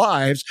of their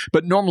lives,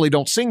 but normally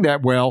don't sing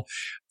that well,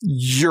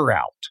 you're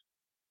out.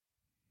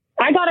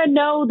 I got a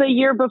no the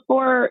year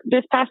before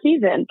this past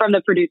season from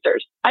the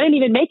producers. I didn't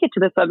even make it to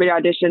the celebrity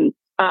audition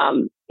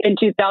in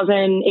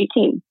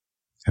 2018.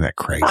 Isn't that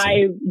crazy?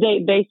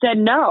 They said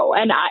no.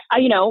 And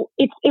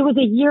it was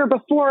a year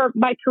before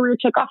my career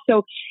took off.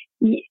 So,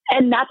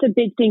 and that's a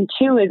big thing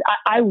too, is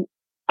I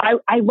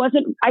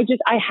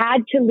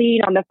had to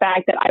lead on the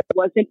fact that I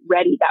wasn't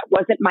ready. That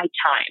wasn't my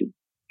time.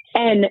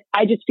 And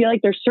I just feel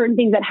like there's certain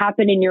things that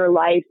happen in your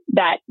life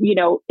that,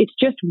 it's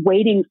just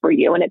waiting for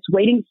you, and it's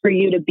waiting for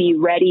you to be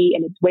ready,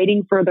 and it's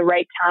waiting for the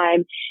right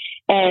time.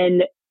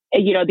 And,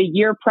 the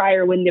year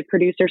prior when the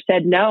producer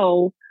said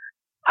no,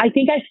 I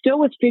think I still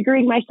was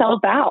figuring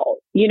myself out,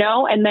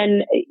 and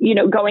then,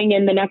 going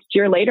in the next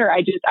year later,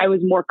 I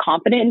was more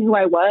confident in who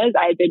I was.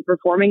 I had been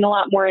performing a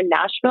lot more in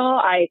Nashville.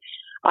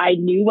 I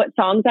knew what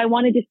songs I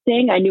wanted to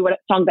sing. I knew what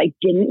songs I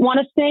didn't want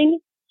to sing.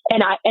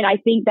 And I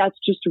think that's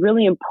just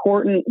really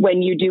important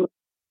when you do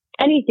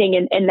anything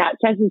in that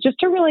sense, is just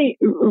to really,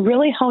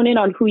 really hone in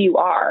on who you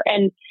are.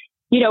 And,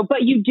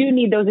 but you do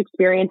need those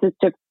experiences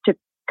to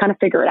kind of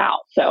figure it out.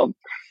 So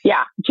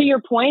yeah, to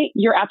your point,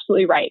 you're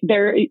absolutely right.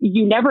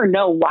 You never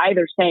know why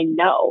they're saying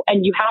no.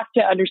 And you have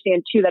to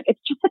understand too, that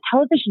it's just a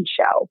television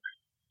show,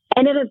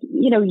 and it is,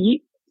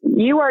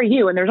 you are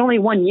you, and there's only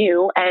one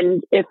you.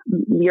 And if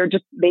you're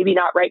just maybe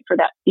not right for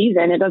that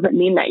season, it doesn't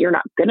mean that you're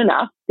not good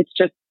enough. It's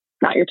just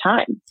not your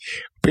time.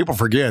 People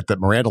forget that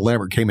Miranda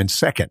Lambert came in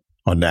second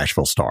on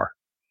Nashville Star.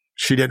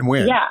 She didn't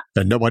win. Yeah.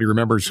 And nobody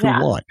remembers who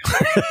won.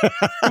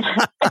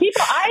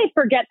 I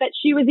forget that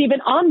she was even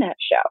on that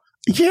show.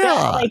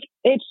 Yeah.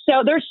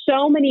 There's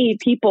so many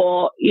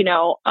people,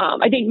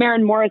 I think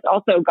Maren Morris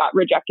also got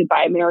rejected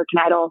by American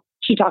Idol.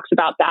 She talks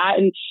about that.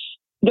 And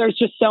there's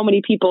just so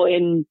many people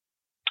in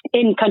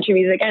country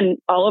music and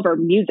all over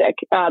music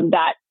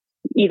that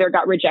either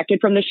got rejected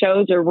from the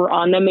shows or were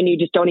on them and you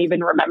just don't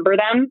even remember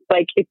them.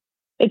 Like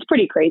it's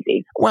pretty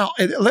crazy. Well,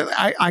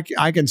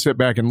 I can sit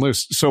back and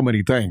list so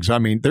many things. I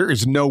mean, there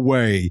is no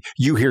way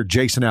you hear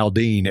Jason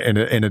Aldean in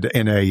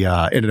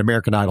an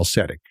American Idol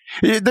setting.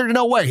 There's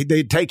no way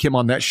they'd take him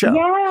on that show.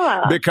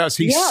 Yeah, because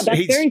that's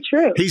very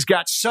true. He's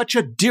got such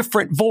a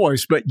different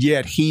voice, but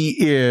yet he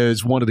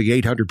is one of the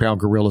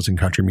 800-pound gorillas in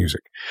country music.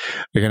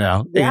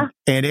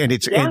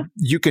 And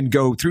you can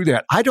go through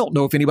that. I don't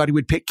know if anybody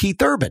would pick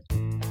Keith Urban.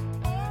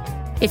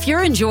 If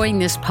you're enjoying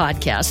this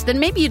podcast, then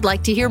maybe you'd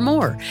like to hear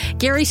more.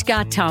 Gary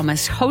Scott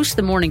Thomas hosts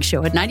the morning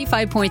show at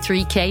 95.3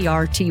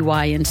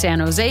 KRTY in San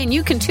Jose, and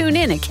you can tune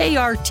in at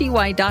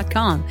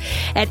krty.com.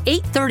 At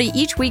 8:30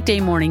 each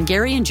weekday morning,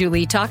 Gary and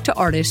Julie talk to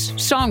artists,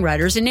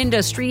 songwriters, and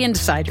industry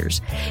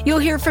insiders. You'll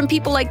hear from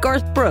people like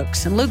Garth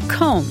Brooks and Luke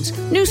Combs,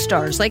 new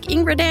stars like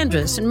Ingrid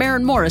Andress and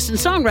Maren Morris, and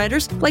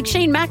songwriters like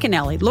Shane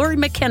McAnally, Lori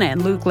McKenna,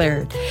 and Luke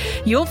Laird.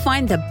 You'll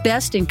find the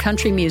best in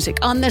country music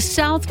on the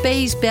South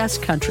Bay's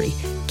best country,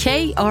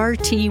 KRTY.com.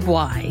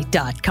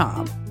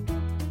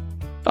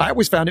 I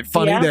always found it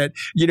funny that,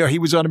 he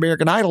was on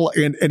American Idol.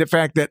 And in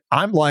fact that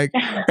I'm like,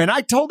 and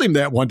I told him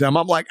that one time,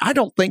 I'm like, I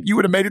don't think you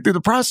would have made it through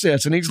the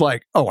process. And he's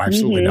like, oh,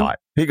 absolutely not.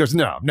 He goes,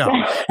 no.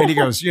 And he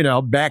goes,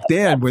 back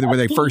then when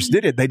they first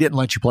did it, they didn't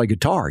let you play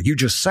guitar. You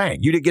just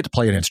sang. You didn't get to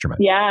play an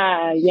instrument.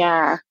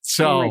 Yeah.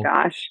 So oh my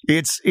gosh.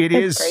 It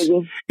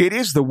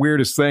is the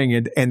weirdest thing.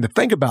 And the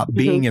thing about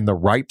being in the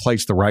right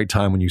place, the right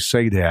time when you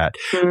say that,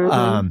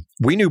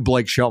 we knew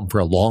Blake Shelton for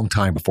a long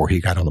time before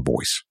he got on The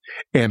Voice.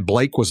 And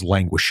Blake was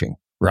languishing,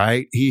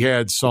 right? He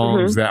had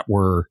songs that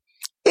were,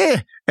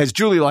 as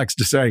Julie likes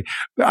to say.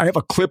 I have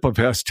a clip of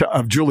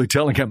Julie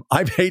telling him,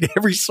 I've hated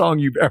every song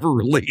you've ever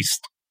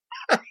released.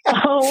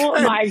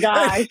 Oh my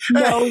gosh,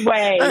 no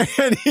way.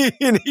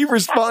 And he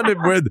responded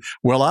with,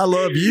 well, I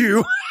love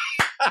you.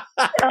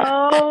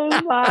 Oh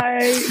my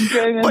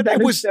goodness,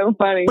 that was so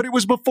funny. But it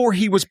was before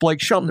he was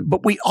Blake Shelton,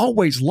 but we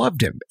always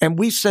loved him. And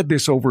we said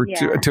this over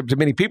to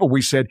many people.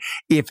 We said,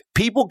 if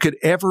people could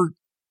ever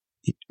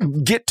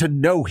get to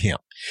know him,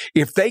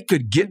 if they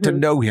could get to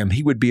know him,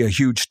 he would be a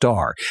huge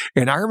star.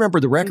 And I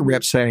remember the record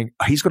rep saying,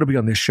 he's going to be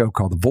on this show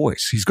called The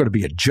Voice. He's going to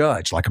be a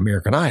judge like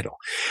American Idol.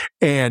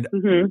 And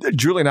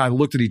Julie and I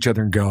looked at each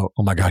other and go,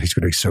 oh my God, he's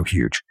going to be so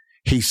huge.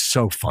 He's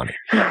so funny.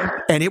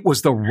 And it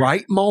was the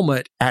right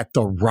moment at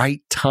the right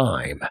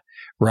time,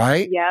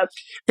 right? Yep.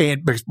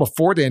 And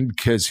before then,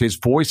 because his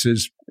voice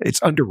it's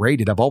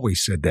underrated. I've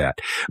always said that.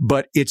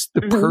 But it's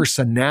the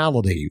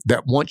personality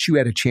that once you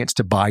had a chance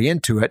to buy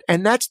into it,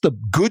 and that's the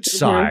good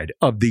side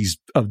of these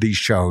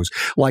shows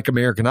like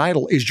American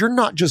Idol, is you're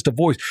not just a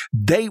voice.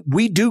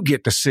 We do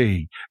get to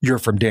see you're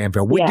from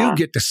Danville. We do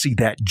get to see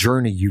that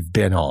journey you've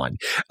been on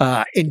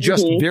in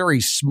just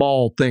very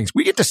small things.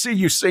 We get to see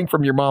you sing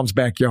from your mom's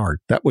backyard.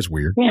 That was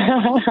weird.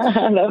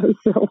 That was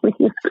so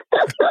weird.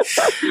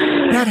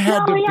 That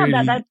had to be.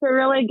 That's a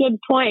really good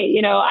point.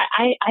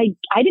 I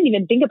didn't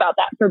even think about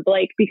that for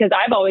Blake, because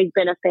I've always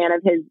been a fan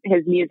of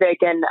his music,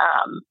 and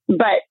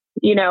but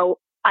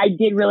I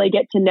did really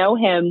get to know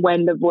him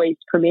when The Voice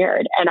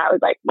premiered, and I was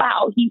like,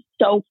 wow, he's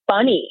so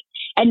funny.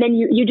 And then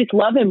you just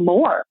love him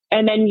more,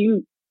 and then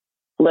you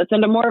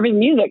listen to more of his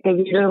music because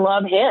you just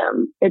love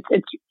him.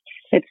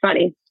 It's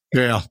funny.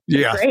 Yeah.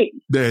 It's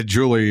great.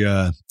 Julie,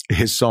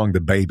 his song,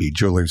 The Baby,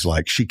 Julie's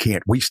like,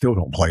 we still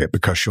don't play it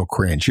because she'll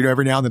cringe.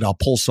 Every now and then I'll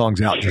pull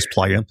songs out and just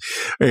play them.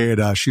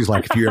 And she's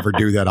like, if you ever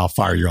do that, I'll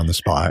fire you on the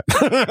spot.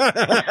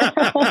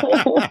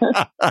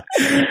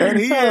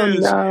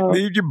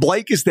 And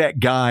Blake is that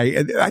guy.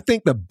 And I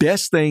think the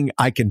best thing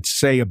I can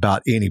say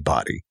about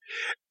anybody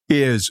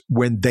is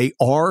when they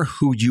are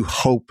who you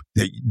hope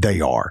that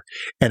they are.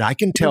 And I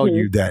can tell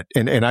you that,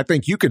 and I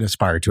think you can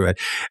aspire to it,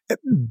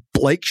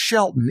 Blake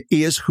Shelton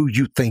is who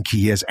you think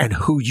he is and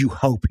who you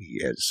hope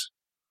he is.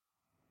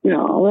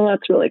 No, well,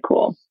 that's really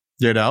cool.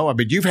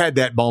 You've had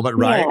that moment,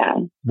 right?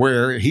 Yeah.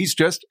 Where he's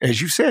just,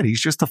 as you said,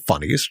 he's just the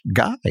funniest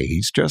guy.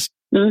 He's just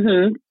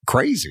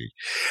crazy.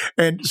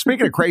 And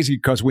speaking of crazy,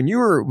 because when you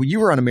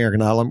were on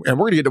American Idol, and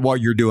we're going to get to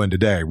what you're doing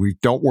today.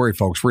 Don't worry,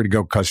 folks. We're going to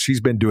go because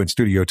she's been doing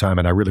studio time,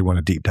 and I really want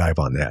to deep dive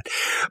on that.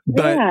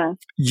 But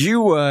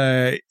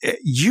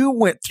you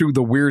went through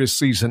the weirdest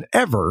season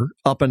ever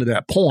up until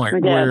that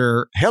point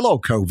where, hello,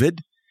 COVID.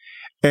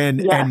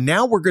 And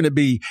now we're going to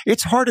be,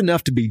 it's hard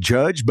enough to be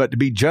judged, but to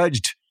be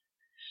judged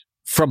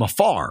from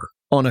afar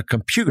on a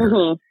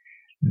computer,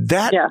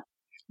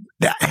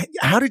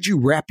 how did you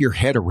wrap your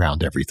head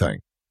around everything?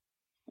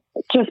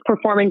 Just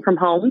performing from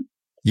home.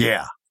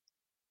 Yeah.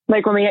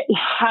 Like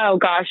oh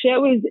gosh,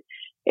 it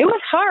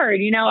was hard,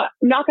 I'm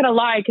not going to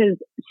lie, because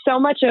so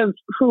much of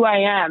who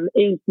I am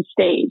is the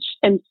stage,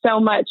 and so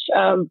much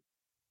of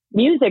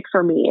music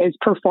for me is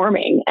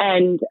performing,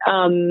 and,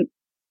 and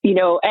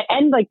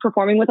like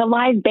performing with a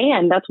live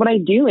band. That's what I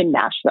do in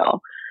Nashville.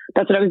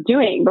 That's what I was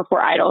doing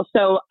before Idol.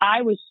 So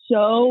I was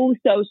so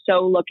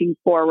looking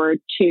forward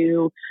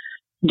to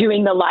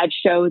doing the live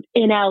shows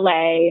in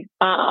LA,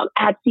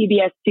 at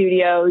CBS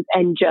Studios,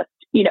 and just,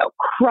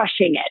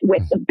 crushing it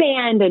with the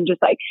band and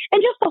just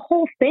the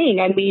whole thing.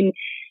 I mean,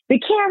 the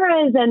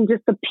cameras and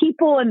just the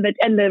people and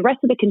the rest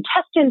of the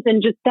contestants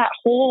and just that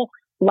whole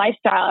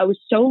lifestyle. I was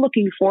so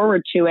looking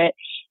forward to it.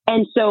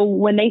 And so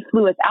when they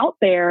flew us out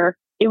there,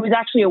 it was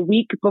actually a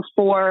week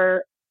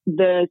before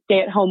the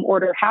stay-at-home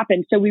order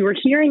happened. So we were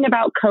hearing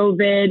about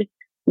COVID.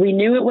 We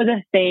knew it was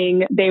a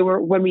thing.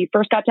 When we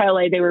first got to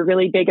LA, they were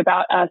really big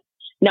about us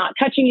not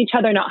touching each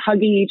other, not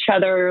hugging each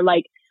other.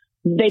 Like,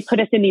 they put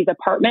us in these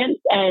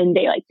apartments and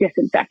they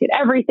disinfected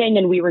everything.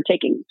 And we were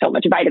taking so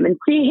much vitamin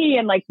C,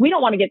 and we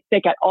don't want to get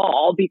sick at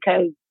all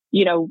because,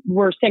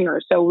 we're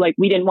singers. So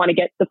we didn't want to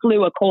get the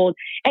flu, a cold,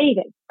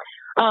 anything.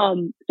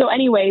 So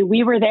anyway,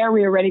 we were there,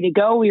 we were ready to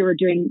go. We were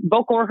doing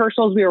vocal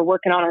rehearsals. We were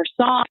working on our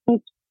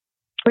songs.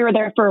 We were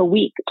there for a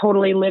week,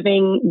 totally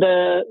living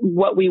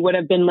what we would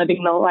have been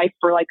living the life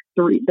for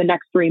the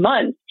next 3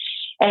 months.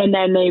 And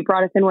then they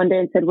brought us in one day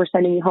and said, we're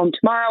sending you home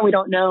tomorrow. We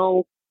don't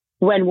know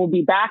when we'll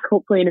be back,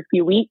 hopefully in a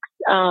few weeks.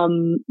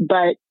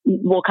 But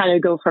we'll kind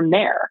of go from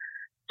there.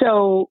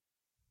 So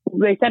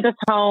they sent us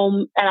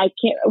home, and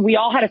we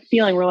all had a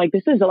feeling, we're like,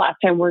 this is the last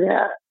time we're going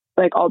to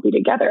like all be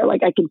together.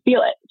 Like I can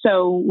feel it.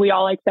 So we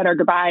all like said our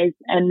goodbyes.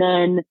 And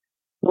then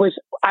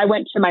I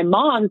went to my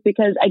mom's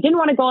because I didn't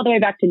want to go all the way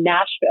back to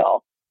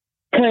Nashville.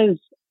 Because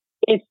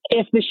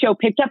if the show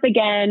picked up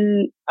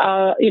again,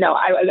 I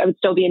would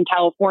still be in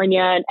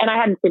California, and I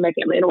hadn't seen my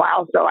family in a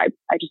while. So I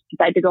just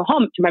decided to go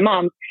home to my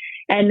mom's.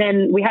 And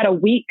then we had a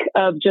week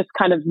of just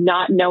kind of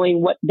not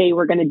knowing what they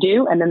were going to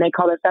do. And then they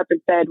called us up and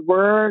said,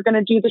 we're going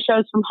to do the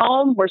shows from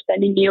home. We're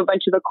sending you a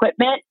bunch of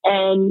equipment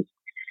and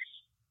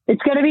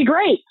it's going to be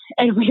great.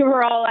 And we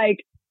were all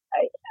like,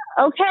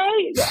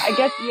 okay, I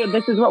guess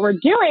this is what we're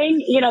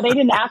doing. They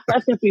didn't ask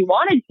us if we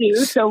wanted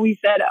to. So we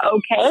said,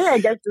 okay, I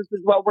guess this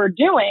is what we're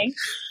doing.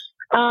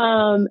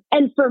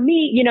 And for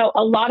me,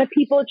 a lot of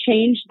people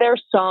changed their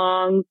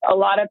songs. A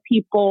lot of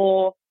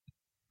people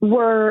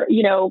were,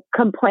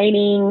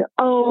 complaining,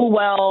 oh,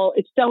 well,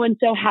 if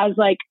so-and-so has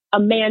like a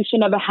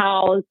mansion of a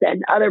house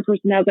and other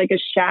person has like a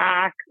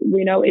shack,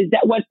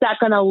 what's that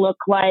going to look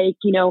like?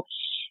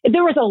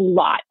 There was a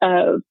lot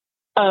of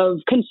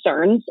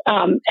concerns,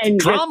 and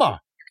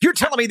drama. You're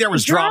telling me there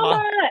was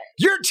drama.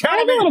 You're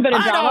telling me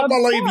I don't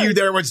believe you.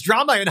 There was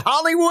drama in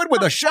Hollywood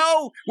with a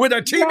show, with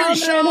a TV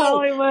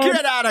show.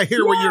 Get out of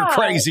here with your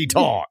crazy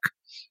talk.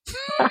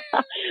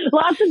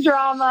 Lots of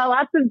drama,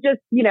 lots of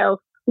just,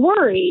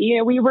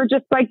 worry. We were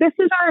just like, this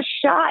is our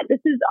shot. This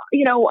is,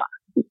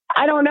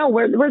 I don't know.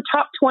 We're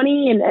top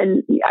 20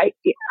 and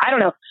I don't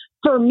know.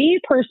 For me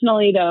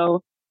personally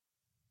though,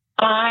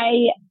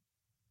 I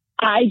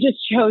just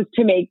chose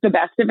to make the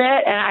best of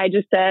it. And I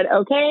just said,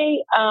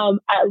 okay,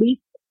 at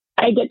least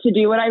I get to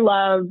do what I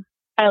love.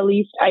 At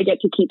least I get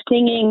to keep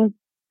singing.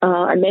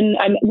 At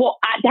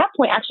that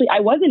point, actually, I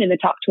wasn't in the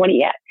top 20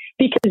 yet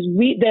because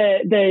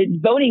the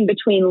voting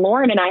between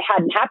Lauren and I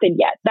hadn't happened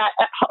yet. That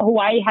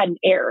Hawaii hadn't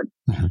aired.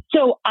 Mm-hmm.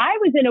 So I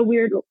was in a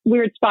weird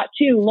spot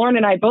too. Lauren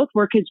and I both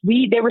were because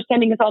they were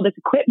sending us all this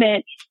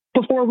equipment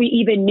before we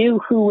even knew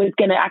who was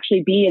going to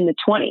actually be in the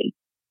 20.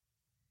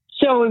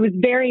 So it was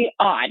very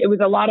odd. It was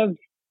a lot of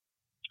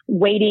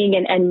waiting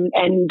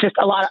and just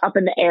a lot of up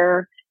in the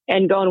air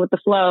and going with the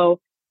flow.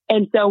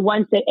 And so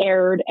once it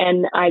aired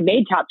and I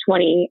made top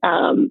 20,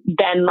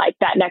 then like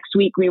that next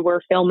week we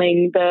were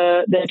filming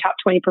the top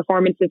 20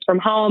 performances from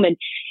home. And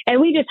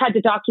we just had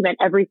to document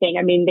everything.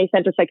 I mean, they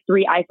sent us like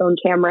 3 iPhone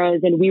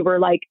cameras and we were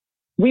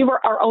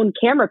our own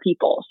camera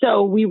people.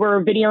 So we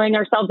were videoing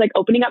ourselves, like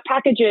opening up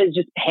packages,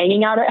 just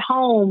hanging out at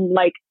home,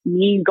 like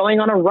me going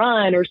on a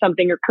run or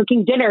something or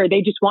cooking dinner. They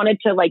just wanted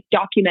to like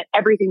document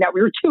everything that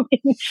we were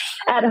doing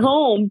at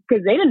home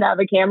because they didn't have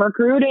a camera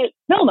crew to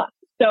film us.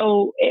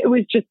 So it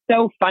was just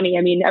so funny.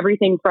 I mean,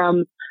 everything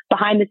from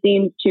behind the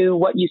scenes to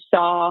what you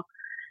saw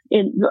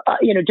in,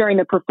 during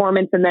the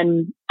performance. And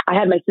then I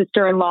had my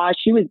sister-in-law.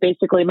 She was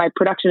basically my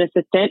production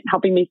assistant,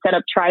 helping me set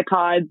up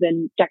tripods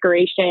and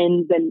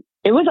decorations. And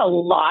it was a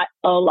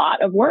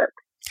lot of work.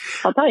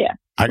 I'll tell you.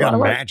 I can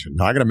imagine.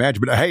 But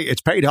hey, it's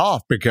paid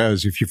off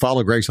because if you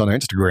follow Grace on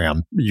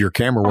Instagram, your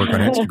camera work on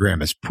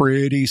Instagram is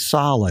pretty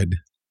solid.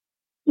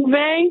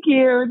 Thank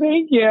you.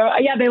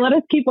 Yeah, they let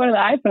us keep one of the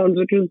iPhones,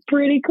 which was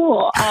pretty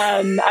cool.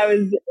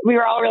 We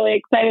were all really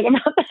excited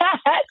about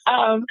that.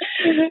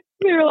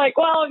 We were like,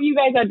 well, you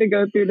guys had to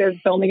go through this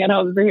filming at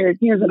home, so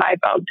here's an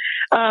iPhone.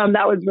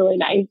 That was really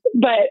nice.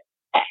 But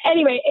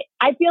anyway,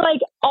 I feel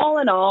like all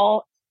in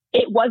all,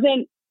 it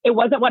wasn't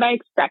what I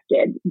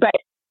expected, but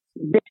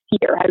this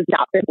year has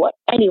not been what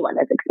anyone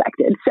has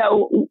expected.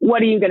 So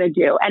what are you going to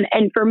do?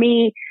 And for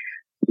me,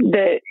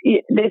 this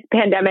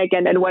pandemic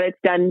and what it's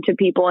done to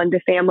people and to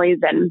families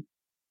and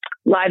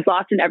lives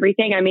lost and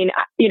everything. I mean,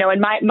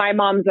 and my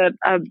mom's a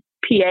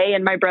PA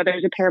and my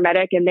brother's a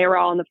paramedic and they were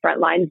all on the front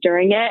lines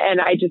during it. And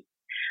I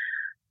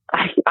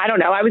don't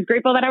know. I was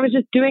grateful that I was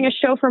just doing a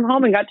show from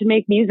home and got to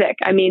make music.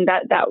 I mean,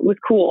 that was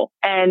cool.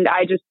 And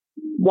I just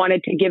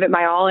wanted to give it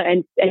my all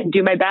and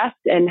do my best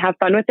and have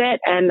fun with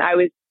it. And I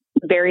was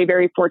very,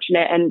 very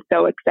fortunate and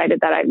so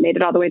excited that I made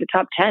it all the way to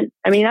top 10.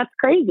 I mean, that's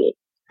crazy.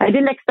 I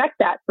didn't expect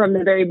that from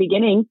the very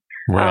beginning.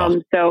 Wow.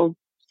 So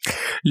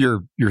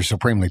you're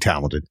supremely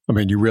talented. I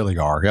mean, you really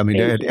are. I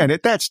mean, and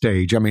at that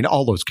stage, I mean,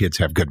 all those kids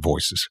have good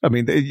voices. I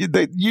mean, you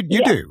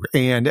do.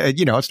 And,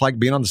 it's like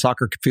being on the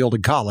soccer field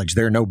in college.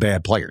 There are no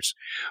bad players,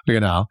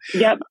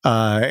 Yep.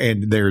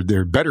 And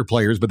they're better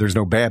players, but there's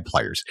no bad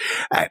players.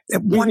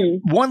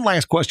 One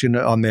last question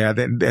on that,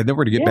 and then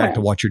we're going to get back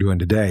to what you're doing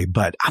today.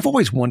 But I've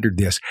always wondered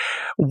this: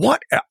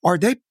 what are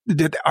they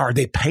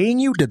paying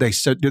you? Do they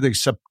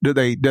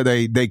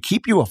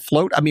keep you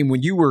afloat? I mean,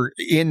 when you were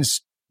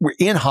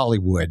in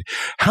Hollywood,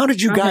 how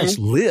did you guys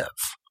live?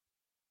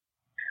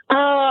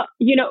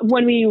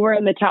 When we were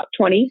in the top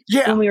 20,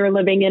 when we were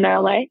living in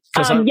LA,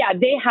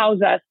 they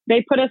house us.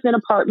 They put us in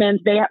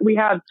apartments. We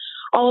have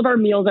all of our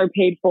meals are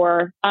paid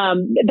for.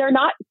 They're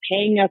not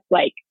paying us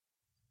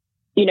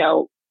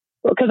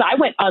because I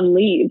went on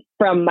leave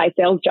from my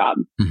sales job.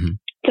 Mm-hmm.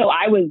 So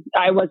I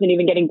wasn't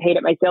even getting paid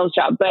at my sales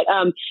job, but,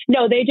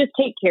 no, they just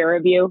take care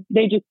of you.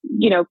 They just,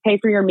 pay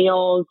for your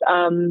meals,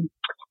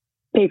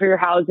 pay for your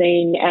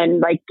housing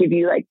and like give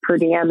you like per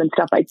diem and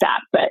stuff like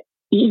that. But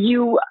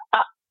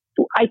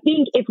I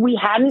think if we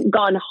hadn't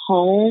gone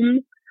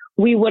home,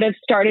 we would have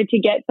started to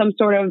get some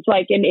sort of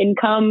like an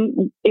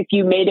income if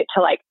you made it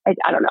to like,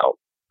 I don't know,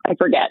 I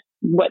forget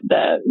what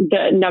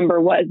the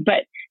number was,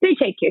 but they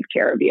take good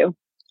care of you.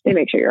 They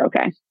make sure you're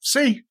okay.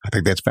 See, I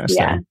think that's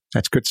fascinating. Yeah.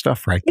 That's good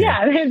stuff right there.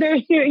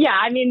 Yeah,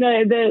 I mean,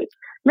 the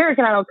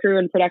American Idol crew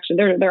and production,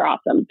 they're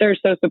awesome. They're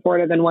so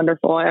supportive and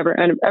wonderful.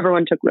 And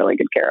everyone took really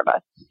good care of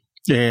us.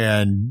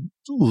 And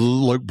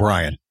Luke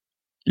Bryan.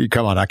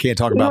 Come on, I can't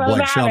talk about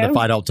Blake Shelton if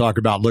I don't talk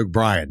about Luke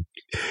Bryan.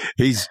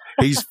 He's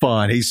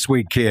fun. He's a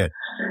sweet kid.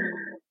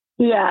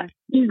 Yeah,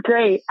 he's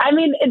great. I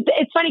mean,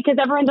 it's funny because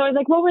everyone's always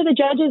like, what were the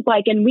judges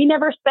like? And we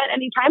never spent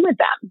any time with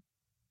them.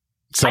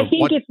 So I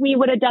think if we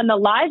would have done the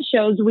live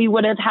shows, we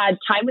would have had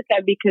time with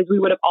them because we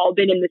would have all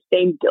been in the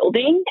same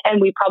building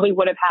and we probably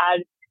would have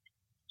had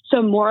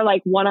some more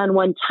like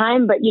one-on-one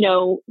time. But, you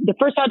know, the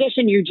first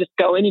audition, you just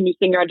go in and you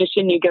sing your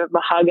audition, you give them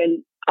a hug,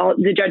 and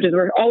the judges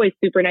were always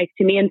super nice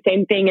to me. And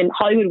same thing in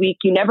Hollywood Week,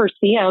 you never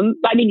see them.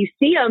 I mean, you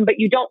see them, but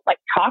you don't like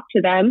talk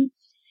to them.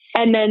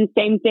 And then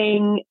same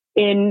thing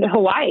in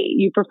Hawaii,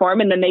 you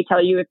perform and then they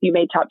tell you if you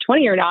made top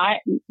 20 or not.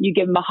 You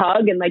give them a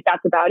hug and like,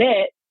 that's about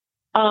it.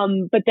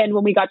 But then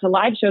when we got to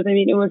live shows, I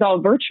mean, it was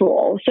all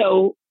virtual.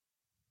 So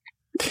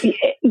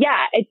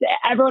yeah,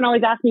 everyone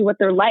always asks me what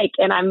they're like.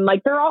 And I'm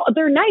like,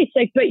 they're nice.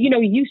 Like, but you know,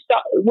 you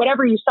saw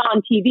whatever you saw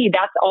on TV.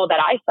 That's all that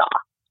I saw.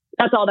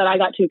 That's all that I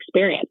got to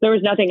experience. There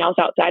was nothing else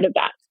outside of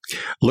that.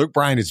 Luke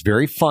Bryan is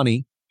very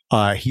funny.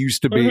 He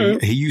used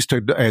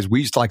to, as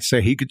we used to like to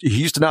say, he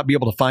used to not be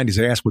able to find his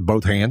ass with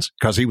both hands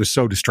because he was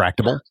so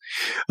distractible.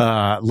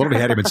 Literally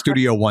had him in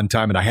studio one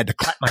time and I had to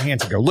clap my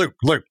hands and go, Luke,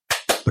 look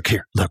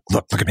here, look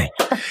at me.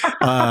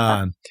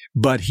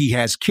 But he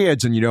has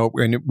kids, and you know,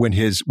 when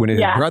his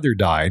brother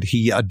died,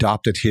 he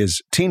adopted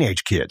his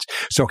teenage kids.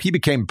 So he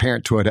became a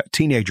parent to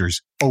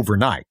teenagers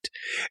overnight,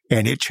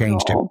 and it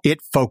changed him. It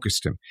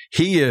focused him.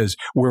 He is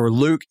where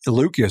Luke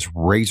is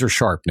razor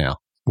sharp now.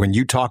 When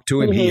you talk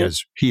to him, he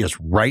is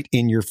right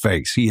in your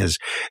face. He is,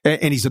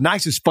 and he's the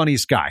nicest,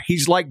 funniest guy.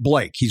 He's like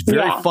Blake. He's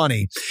very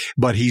funny,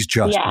 but he's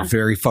just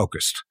very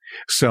focused.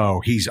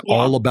 So he's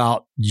all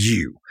about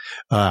you.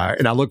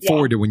 And I look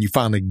forward to when you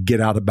finally get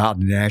out about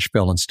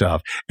Nashville and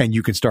stuff and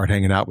you can start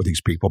hanging out with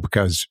these people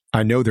because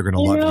I know they're going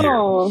to love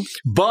you.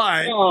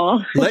 But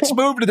let's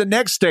move to the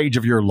next stage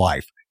of your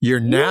life. You're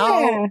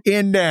now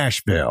in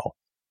Nashville.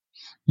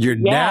 You're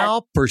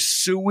now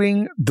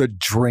pursuing the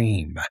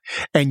dream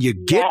and you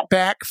get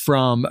back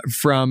from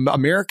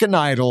American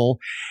Idol.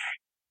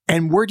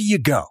 And where do you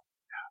go?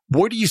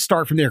 Where do you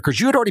start from there?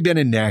 Because you had already been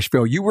in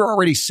Nashville. You were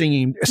already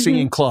singing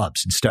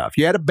clubs and stuff.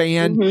 You had a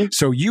band.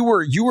 So you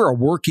were a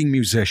working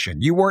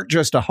musician. You weren't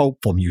just a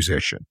hopeful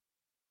musician.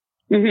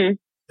 And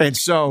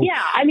so.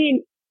 Yeah, I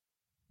mean,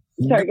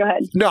 sorry, go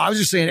ahead. No, I was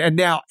just saying, and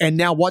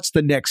now what's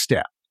the next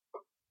step?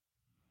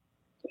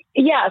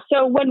 Yeah.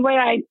 So when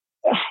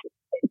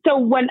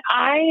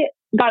I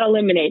got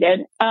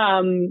eliminated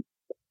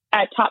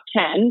at top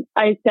 10,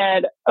 I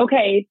said,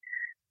 okay,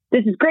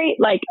 this is great.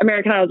 Like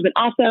American Idol has been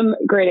awesome,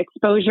 great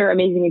exposure,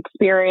 amazing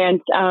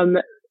experience.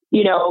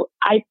 You know,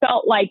 I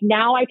felt like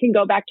now I can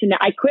go back to,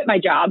 I quit my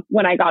job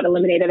when I got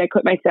eliminated. I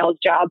quit my sales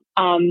job.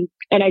 And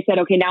I said,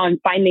 okay, now I'm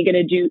finally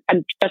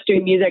I'm just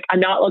doing music. I'm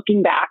not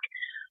looking back.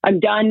 I'm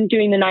done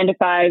doing the 9 to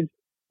 5,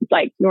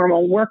 like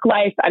normal work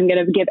life. I'm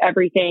going to give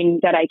everything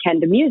that I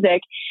can to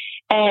music.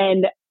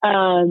 And,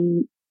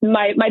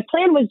 my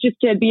plan was just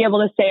to be able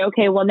to say,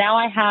 okay, well, now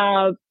I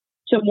have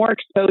some more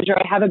exposure.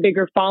 I have a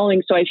bigger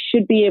following, so I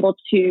should be able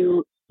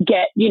to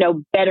get, you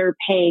know, better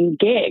paying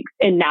gigs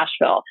in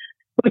Nashville,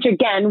 which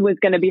again was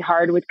going to be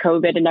hard with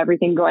COVID and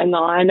everything going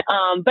on.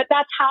 But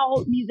that's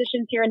how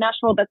musicians here in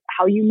Nashville, that's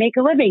how you make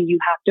a living. You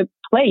have to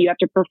play, you have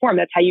to perform.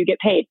 That's how you get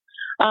paid.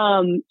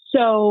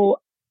 So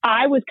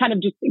I was kind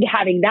of just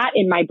having that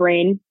in my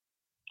brain.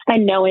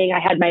 And knowing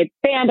I had my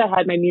band, I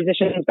had my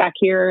musicians back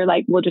here,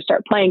 like we'll just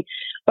start playing.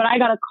 But I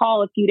got a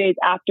call a few days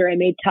after I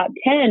made top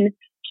 10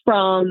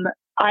 from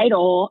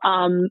Idol,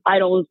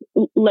 Idol's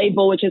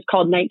label, which is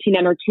called 19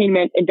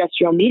 Entertainment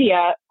Industrial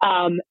Media.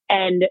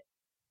 And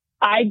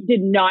I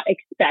did not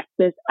expect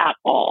this at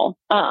all.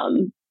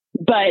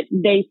 But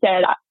they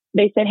said,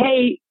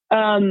 hey,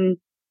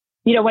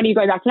 you know, when are you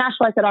going back to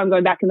Nashville? I said, I'm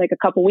going back in like a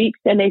couple weeks.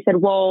 And they said,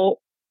 well,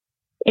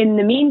 in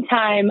the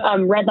meantime,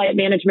 Red Light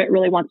Management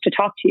really wants to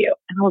talk to you.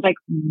 And I was like,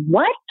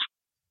 what?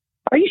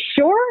 Are you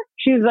sure?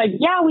 She was like,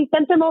 yeah, we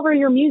sent them over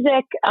your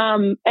music,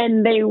 and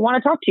they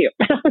want to talk to you.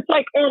 I was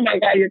like, oh my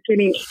God, you're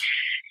kidding me.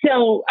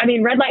 So, I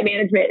mean, Red Light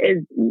Management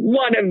is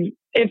one of,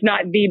 if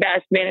not the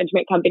best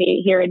management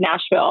company here in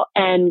Nashville.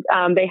 And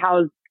they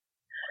house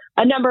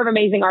a number of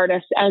amazing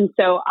artists. And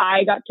so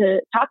I got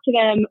to talk to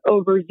them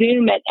over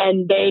Zoom,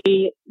 and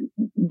they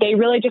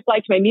really just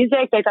liked my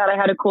music. They thought I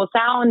had a cool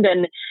sound.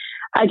 And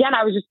again,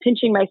 I was just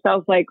pinching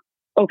myself like,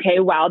 okay,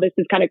 wow, this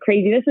is kind of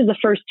crazy. This is the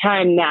first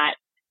time that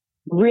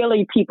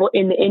really people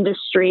in the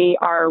industry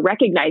are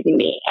recognizing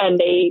me. And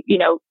they, you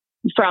know,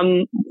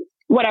 from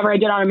whatever I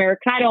did on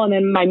American Idol and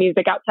then my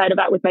music outside of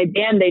that with my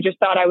band, they just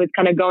thought I was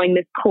kind of going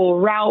this cool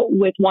route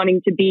with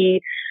wanting to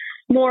be,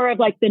 more of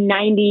like the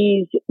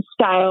 90s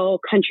style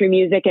country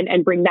music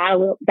and bring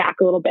that back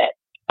a little bit.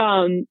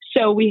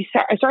 So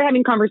I started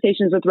having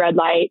conversations with Red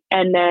Light.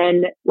 And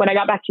then when I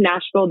got back to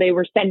Nashville, they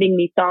were sending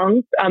me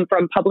songs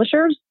from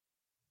publishers.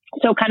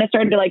 So kind of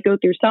started to like go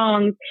through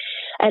songs,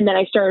 and then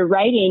I started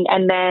writing,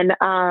 and then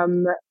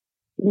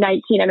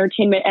 19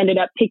 Entertainment ended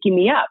up picking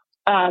me up.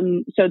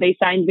 So they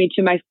signed me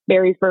to my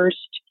very first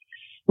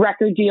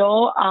record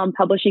deal,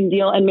 publishing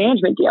deal, and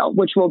management deal,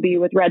 which will be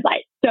with Red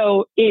Light.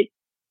 So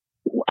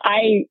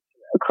I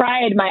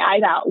cried my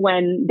eyes out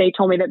when they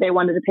told me that they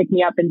wanted to pick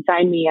me up and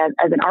sign me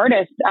as an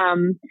artist,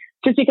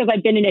 just because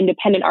I've been an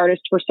independent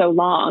artist for so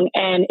long,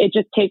 and it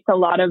just takes a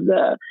lot of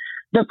the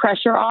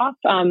pressure off,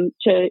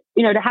 to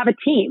have a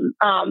team,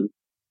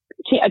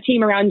 a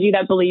team around you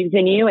that believes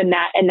in you and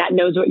that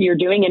knows what you're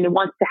doing and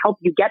wants to help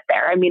you get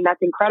there. I mean,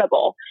 that's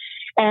incredible.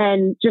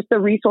 And just the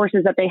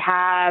resources that they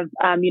have,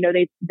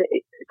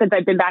 since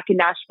I've been back in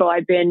Nashville,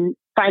 I've been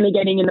finally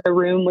getting in the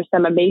room with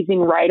some amazing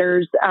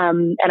writers.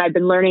 And I've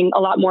been learning a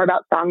lot more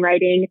about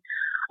songwriting.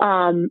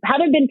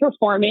 Haven't been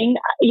performing,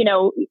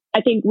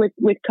 I think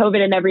with COVID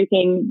and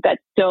everything,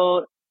 that's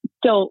still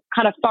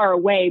kind of far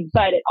away,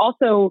 but it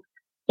also,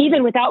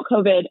 even without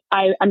COVID,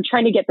 I'm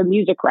trying to get the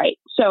music right.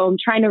 So I'm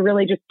trying to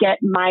really just get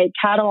my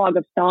catalog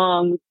of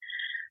songs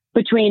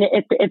between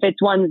if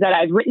it's ones that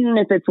I've written,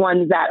 if it's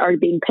ones that are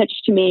being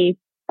pitched to me.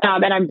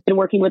 And I've been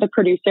working with a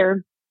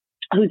producer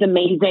who's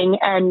amazing.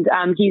 And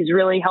he's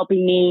really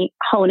helping me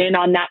hone in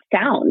on that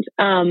sound.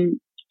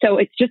 So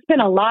it's just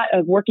been a lot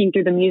of working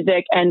through the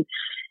music. And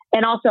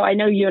also, I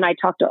know you and I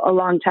talked a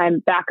long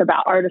time back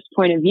about artist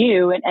point of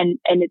view. And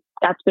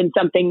that's been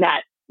something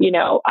that,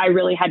 I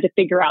really had to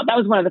figure out. That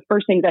was one of the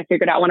first things I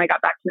figured out when I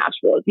got back to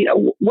Nashville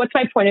is, what's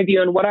my point of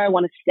view and what do I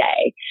want to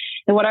say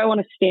and what do I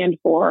want to stand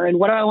for and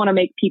what do I want to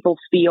make people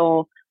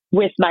feel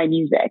with my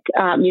music?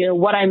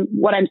 What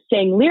I'm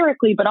saying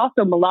lyrically, but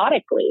also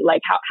melodically,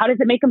 like how does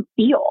it make them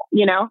feel,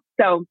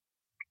 So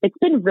it's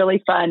been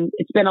really fun.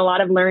 It's been a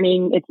lot of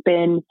learning. It's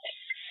been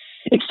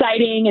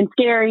exciting and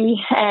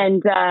scary.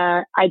 And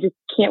I just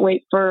can't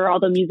wait for all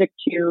the music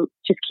to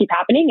just keep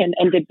happening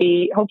and to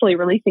be hopefully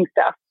releasing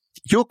stuff.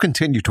 You'll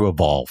continue to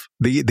evolve.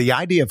 The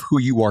idea of who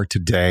you are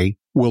today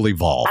will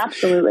evolve.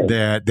 Absolutely.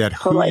 That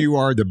totally. Who you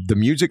are, the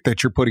music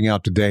that you're putting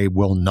out today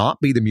will not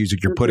be the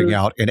music you're putting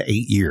out in 8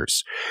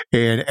 years.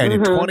 And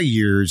in 20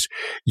 years,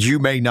 you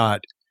may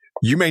not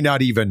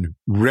even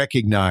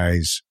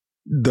recognize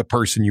the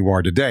person you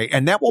are today.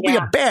 And that won't be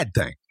a bad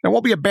thing. That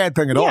won't be a bad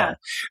thing at all.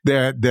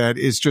 That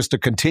is just a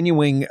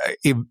continuing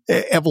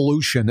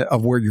evolution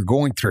of where you're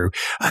going through.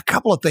 A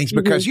couple of things,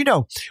 because,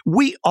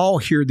 we all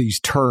hear these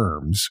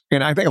terms,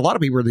 and I think a lot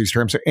of people hear these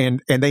terms,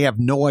 and they have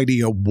no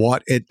idea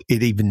what it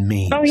even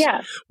means. Oh,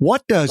 yeah.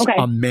 What does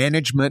a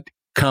management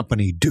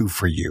company do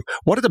for you?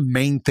 What are the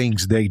main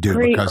things they do?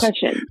 Great because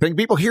question. I think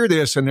people hear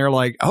this and they're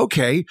like,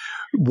 okay,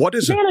 what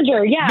is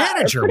manager?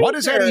 Manager. What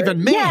does that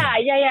even mean?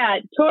 Yeah.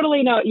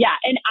 Totally no. Yeah.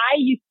 And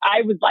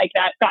I was like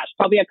that, gosh,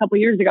 probably a couple of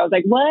years ago. I was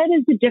like, what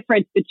is the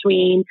difference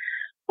between,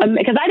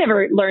 because I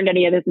never learned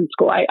any of this in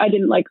school. I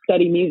didn't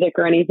study music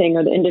or anything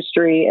or the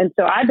industry. And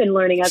so I've been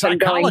learning as I'm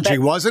going. Psychology,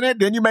 wasn't it?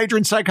 Didn't you major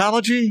in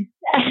psychology?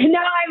 No,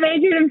 I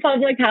majored in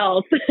public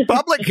health.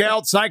 Public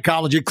health,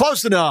 psychology,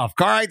 close enough.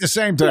 All right, the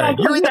same thing. I'm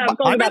in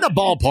the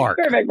ballpark.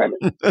 Perfect.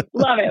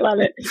 Love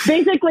it.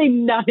 Basically,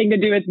 nothing to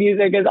do with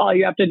music is all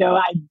you have to know.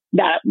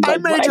 I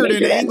majored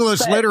in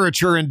English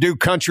literature and do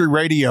country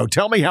radio.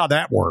 Tell me how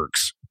that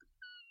works.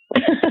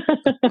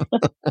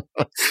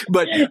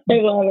 But I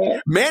love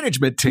it.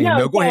 Management team.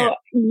 Go ahead.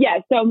 Yeah.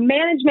 So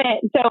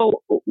management.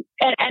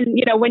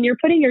 And when you're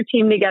putting your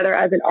team together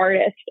as an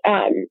artist,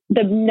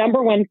 the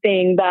number one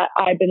thing that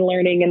I've been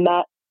learning and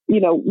that,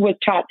 was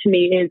taught to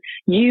me is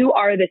you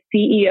are the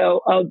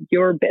CEO of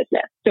your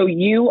business. So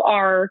you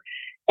are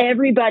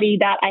everybody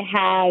that I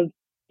have,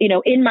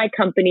 in my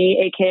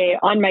company, aka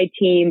on my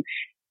team.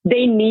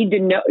 They need to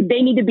know,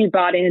 they need to be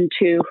bought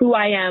into who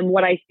I am,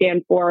 what I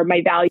stand for,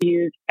 my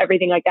values,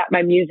 everything like that,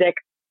 my music.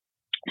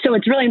 So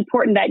it's really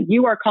important that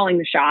you are calling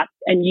the shots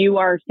and you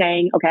are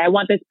saying, okay, I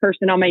want this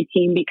person on my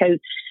team because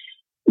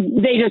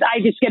I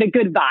just get a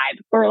good vibe,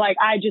 or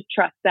I just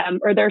trust them,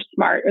 or they're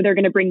smart, or they're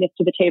going to bring this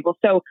to the table.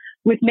 So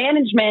with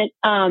management,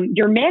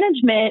 your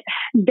management,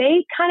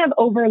 they kind of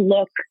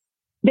overlook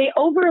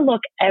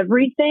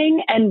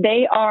everything, and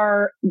they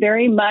are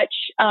very much,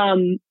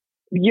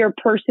 your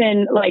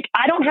person.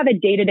 I don't have a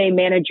day-to-day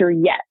manager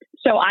yet.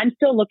 So I'm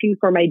still looking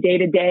for my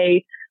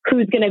day-to-day,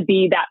 who's going to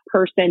be that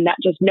person that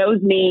just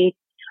knows me,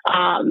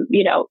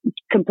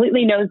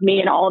 completely knows me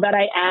and all that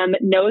I am,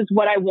 knows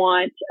what I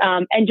want,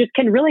 and just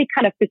can really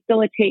kind of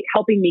facilitate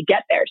helping me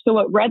get there. So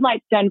what Red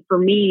Light's done for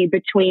me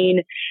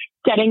between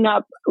setting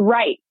up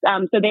rights,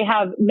 so they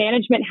have,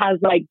 management has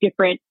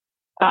different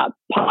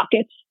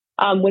pockets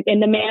within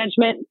the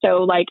management.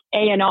 So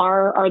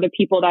A&R are the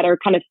people that are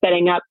kind of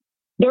setting up.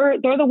 They're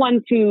the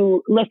ones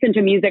who listen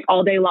to music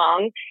all day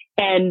long,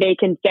 and they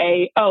can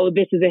say, oh,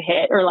 this is a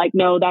hit, or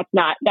no, that's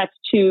not, that's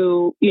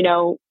too,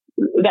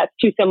 that's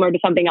too similar to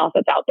something else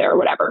that's out there, or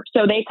whatever.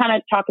 So they kind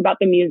of talk about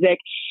the music.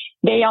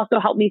 They also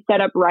help me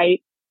set up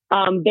right.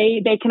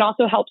 They can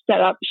also help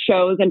set up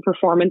shows and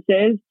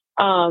performances.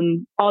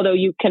 Although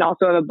you can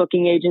also have a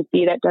booking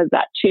agency that does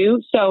that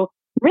too. So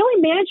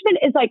really management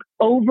is like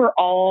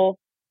overall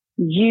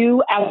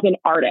you as an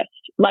artist,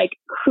 like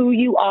who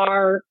you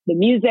are, the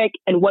music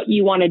and what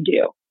you want to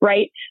do.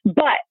 Right.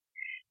 But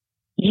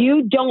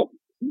the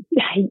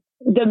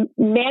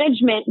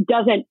management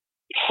doesn't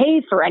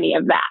pay for any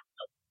of that,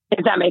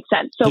 if that makes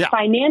sense. So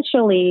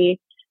financially,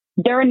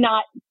 they're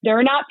not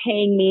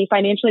paying me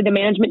financially. The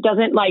management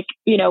doesn't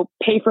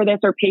pay for this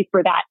or pay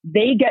for that.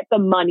 They get the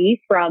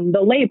money from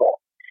the label,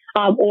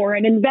 or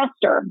an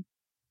investor.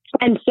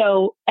 And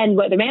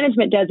what the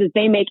management does is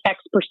they make X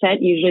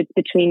percent, usually it's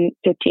between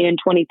 15 and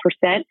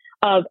 20%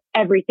 of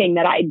everything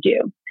that I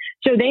do.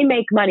 So they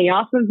make money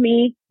off of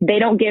me. They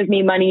don't give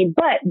me money,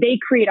 but they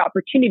create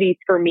opportunities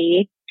for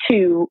me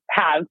to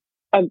have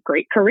a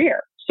great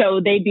career.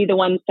 So they'd be the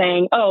ones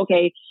saying, oh,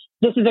 okay,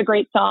 this is a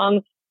great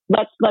song.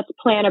 Let's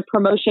plan a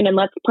promotion and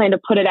let's plan to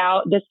put it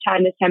out this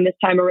time,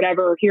 or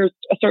whatever. Or here's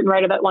a certain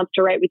writer that wants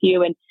to write with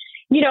you. And,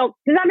 does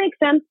that make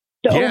sense?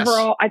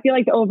 Overall, I feel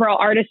like the overall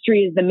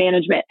artistry is the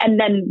management, and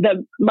then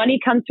the money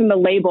comes from the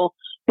label.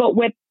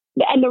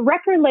 And the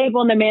record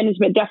label and the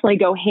management definitely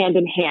go hand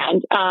in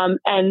hand.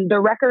 And the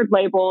record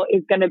label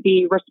is going to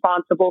be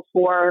responsible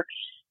for,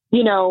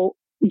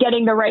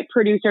 getting the right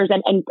producers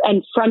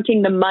and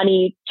fronting the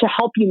money to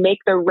help you make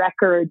the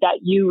record that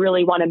you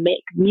really want to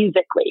make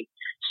musically.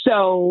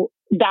 So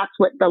that's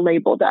what the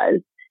label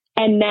does.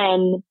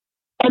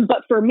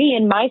 But for me,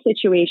 in my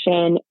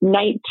situation,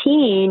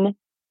 19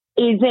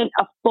 isn't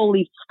a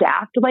fully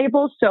staffed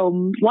label.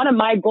 So one of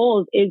my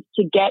goals is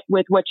to get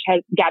with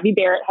Gabby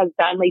Barrett has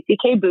done, Lacey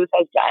K. Booth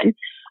has done,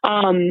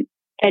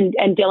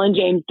 and Dylan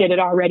James did it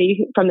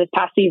already from this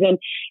past season.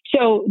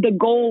 So the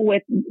goal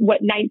with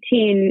what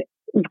 19's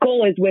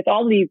goal is with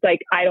all these like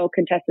Idol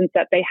contestants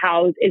that they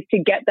house is to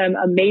get them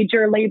a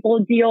major label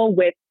deal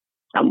with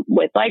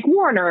like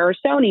Warner or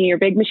Sony or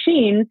Big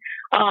Machine,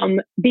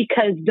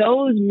 because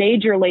those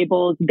major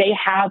labels, they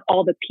have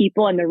all the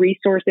people and the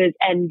resources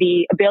and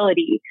the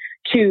ability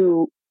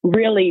to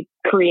really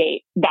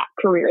create that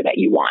career that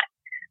you want.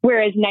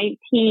 Whereas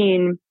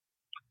 19,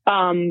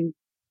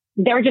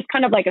 they're just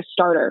kind of like a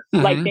starter.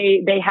 Mm-hmm. Like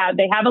they have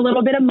a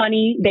little bit of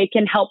money. They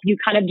can help you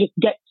kind of just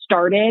get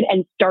started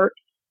and start,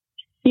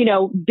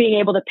 being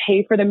able to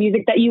pay for the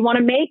music that you want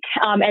to make.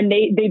 And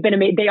they've been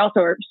amazing. They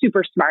also are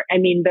super smart. I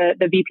mean, the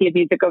VP of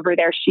music over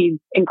there, she's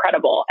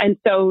incredible. And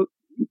so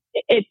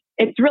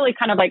it's really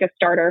kind of like a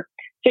starter.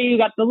 So you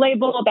got the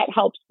label that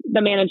helps the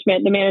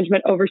management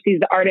oversees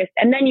the artist.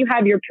 And then you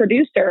have your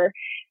producer.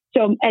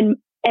 So, and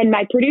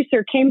my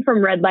producer came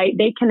from Red Light.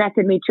 They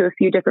connected me to a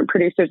few different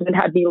producers and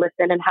had me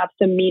listen and have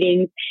some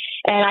meetings.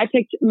 And I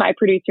picked my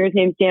producer. His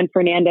name's Dan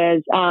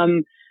Fernandez.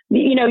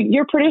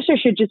 Your producer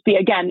should just be,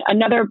 again,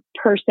 another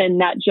person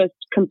that just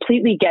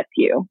completely gets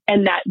you,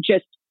 and that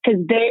just, because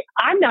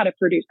I'm not a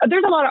producer.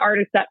 There's a lot of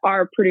artists that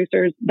are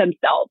producers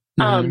themselves.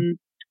 Mm-hmm.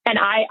 And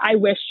I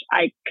wish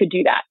I could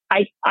do that.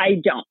 I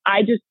don't.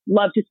 I just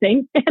love to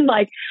sing, and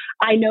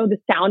I know the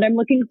sound I'm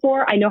looking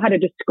for. I know how to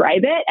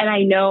describe it, and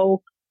I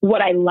know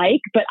what I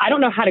like, but I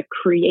don't know how to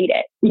create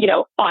it,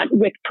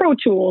 with Pro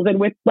Tools and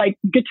with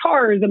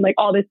guitars and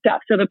all this stuff.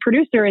 So the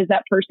producer is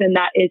that person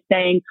that is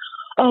saying,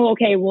 oh,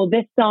 okay, well,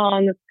 this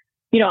song,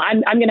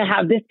 I'm going to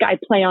have this guy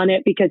play on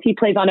it because he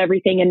plays on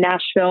everything in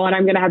Nashville. And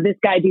I'm going to have this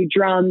guy do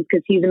drums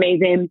because he's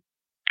amazing.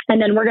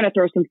 And then we're going to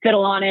throw some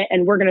fiddle on it,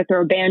 and we're going to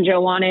throw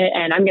banjo on it.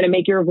 And I'm going to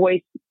make your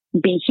voice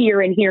be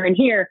here and here and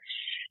here.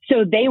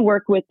 So they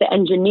work with the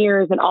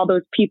engineers and all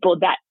those people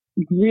that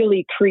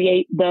really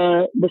create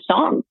the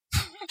songs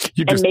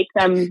and make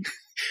them.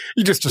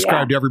 You just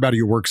described everybody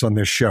who works on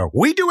this show.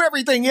 We do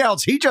everything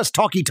else. He just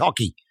talkie.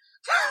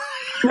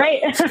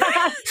 Right.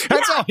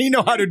 That's all he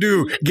know how to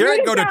do.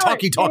 Garrett, go to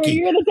talkie.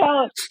 You're the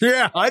talent.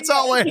 Yeah, that's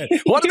all in.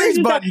 What do these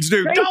buttons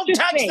do? Don't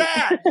touch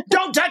that.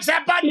 Don't touch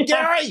that button,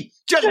 Gary.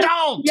 Just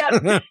don't.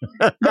 Yep.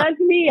 That's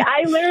me.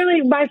 I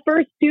literally, my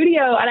first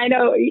studio, and I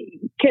know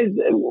because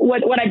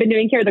what I've been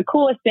doing here, the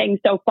coolest thing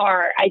so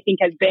far, I think,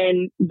 has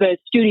been the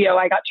studio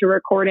I got to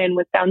record in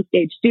with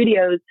Soundstage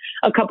Studios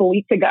a couple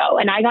weeks ago.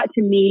 And I got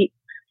to meet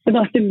the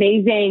most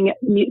amazing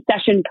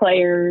session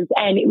players.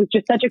 And it was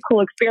just such a cool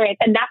experience.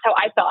 And that's how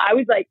I felt. I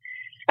was like,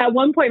 at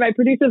one point, my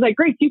producer was like,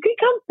 Grace, you can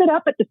come sit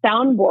up at the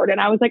soundboard.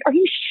 And I was like, are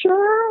you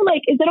sure?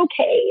 Is it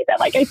okay that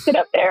I sit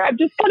up there? I'm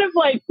just kind of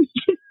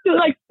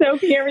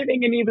soaking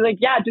everything. And he'd be like,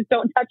 yeah, just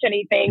don't touch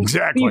anything.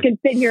 Exactly. So you can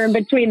sit here in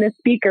between the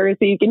speakers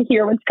so you can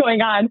hear what's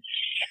going on.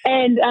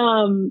 And,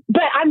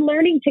 but I'm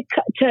learning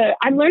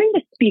I'm learning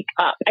to speak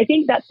up. I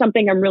think that's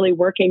something I'm really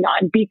working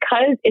on,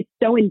 because it's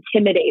so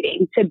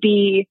intimidating to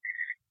be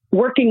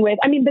working with.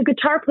 I mean, the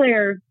guitar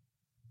player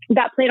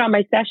that played on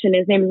my session,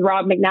 his name is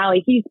Rob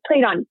McNally. He's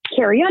played on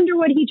Carrie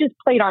Underwood. He just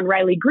played on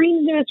Riley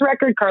Green's newest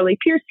record, Carly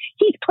Pierce.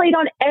 He's played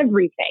on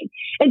everything.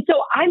 And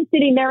so I'm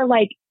sitting there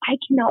I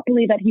cannot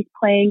believe that he's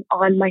playing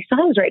on my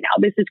songs right now.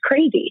 This is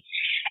crazy.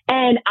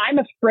 And I'm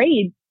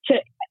afraid to,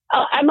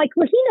 I'm like,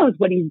 well, he knows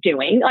what he's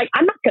doing.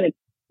 I'm not going to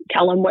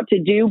tell them what to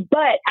do.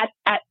 But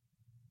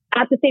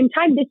at the same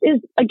time, this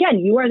is, again,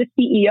 you are the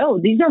CEO.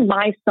 These are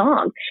my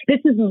songs. This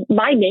is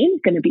my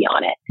name's going to be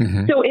on it.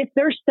 Mm-hmm. So if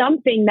there's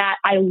something that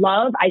I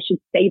love, I should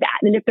say that.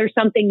 And if there's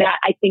something that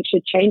I think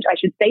should change, I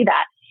should say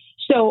that.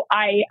 So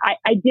I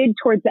did,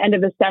 towards the end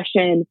of the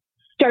session,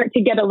 start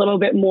to get a little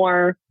bit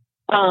more,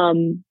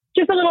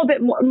 just a little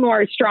bit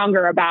more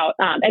stronger about,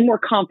 and more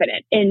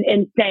confident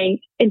in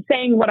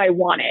saying what I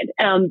wanted,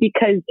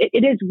 because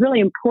it is really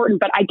important.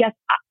 But I guess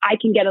I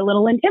can get a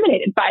little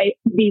intimidated by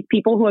these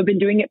people who have been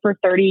doing it for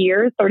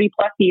 30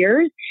 plus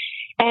years.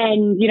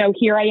 And,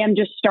 here I am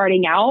just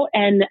starting out,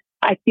 and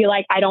I feel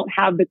like I don't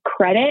have the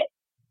credit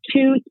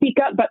to speak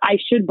up, but I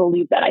should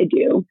believe that I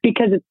do,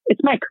 because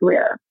it's my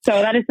career. So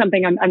that is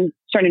something I'm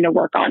starting to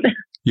work on.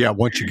 Yeah,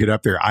 once you get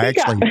up there, I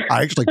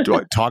actually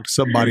talked to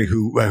somebody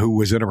who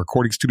was in a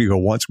recording studio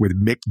once with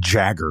Mick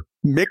Jagger.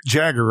 Mick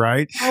Jagger,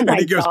 right? Oh my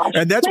and he goes, gosh.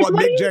 and that's what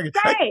Mick Jagger.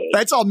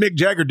 That's all Mick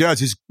Jagger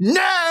does is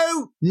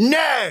no,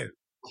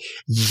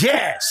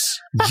 yes,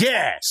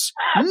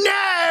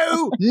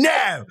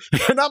 no.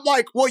 And I'm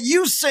like, well,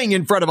 you sing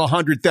in front of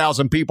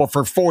 100,000 people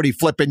for 40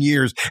 flipping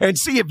years and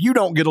see if you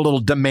don't get a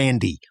little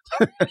demandy.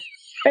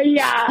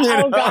 Yeah.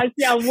 Oh gosh.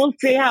 Yeah. We'll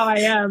see how I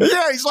am.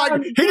 Yeah. He's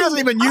like, he doesn't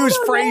even use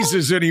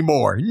phrases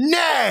anymore.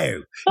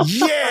 No.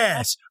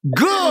 Yes.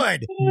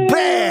 Good.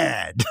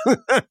 Bad.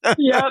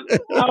 Yep.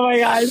 Oh my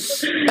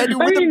gosh. That's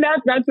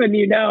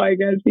when I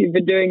guess you've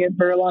been doing it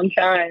for a long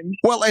time.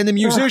 Well, and the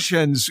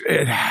musicians,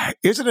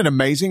 isn't it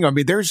amazing? I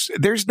mean,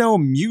 there's no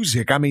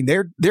music. I mean,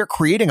 they're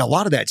creating a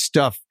lot of that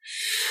stuff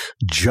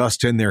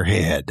just in their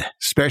head,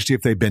 especially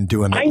if they've been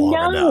doing it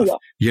long enough.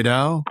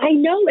 I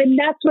know. And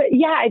that's what,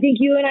 I think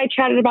you and I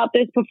chatted about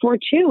this before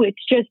too.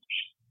 It's just,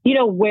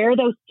 where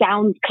those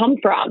sounds come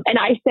from. And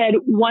I said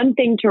one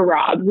thing to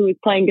Rob, who was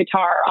playing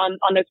guitar on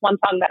this one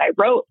song that I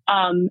wrote.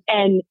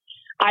 And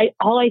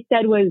all I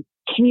said was,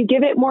 can you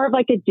give it more of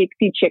like a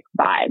Dixie Chicks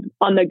vibe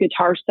on the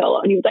guitar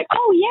solo? And he was like,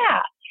 oh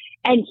yeah.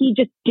 And he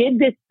just did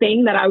this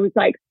thing that I was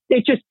like,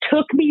 it just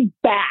took me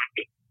back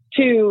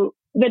to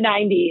the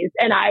 90s.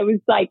 And I was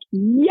like,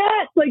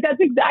 yes, like that's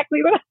exactly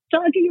what I'm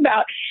talking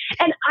about.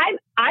 And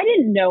I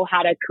didn't know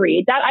how to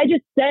create that. I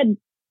just said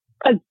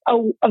a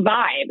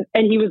vibe,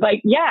 and he was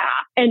like, yeah.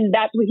 And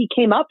that's what he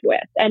came up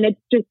with. And it's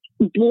just,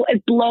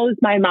 it blows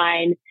my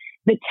mind,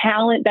 the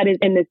talent that is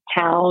in this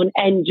town,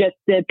 and just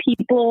the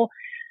people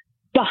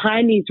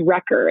behind these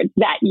records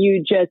that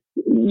you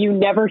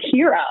never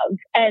hear of.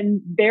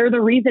 And they're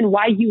the reason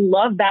why you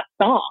love that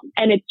song.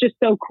 And it's just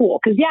so cool.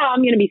 Cause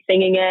I'm going to be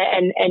singing it.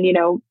 And,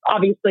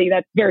 obviously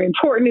that's very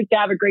important to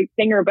have a great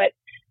singer, but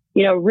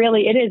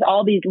really it is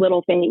all these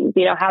little things,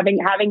 having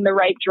the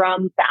right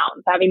drum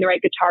sounds, having the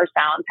right guitar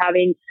sounds,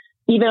 having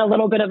even a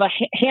little bit of a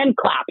hand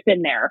claps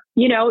in there.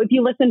 If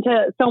you listen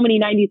to so many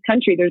 90s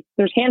country,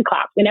 there's hand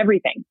claps in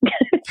everything.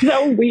 It's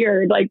so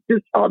weird, like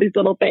just all these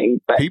little things.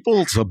 But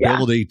people's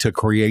ability to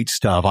create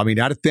stuff. I mean,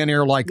 out of thin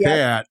air like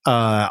that,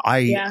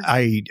 and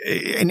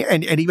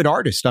even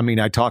artists. I mean,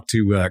 I talk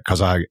to,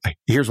 cause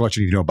here's what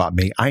you need to know about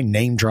me. I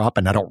name drop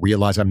and I don't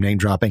realize I'm name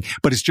dropping,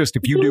 but it's just,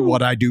 if you do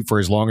what I do for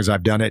as long as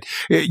I've done it,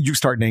 you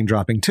start name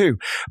dropping too.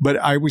 But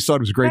I always thought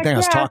it was a great thing. I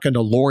was talking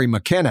to Lori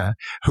McKenna,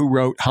 who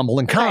wrote Humble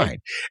and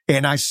Kind.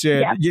 And I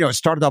said, it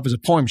started off as a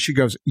poem. She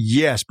goes,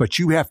 yes, but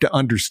you have to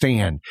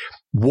understand,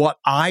 what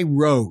I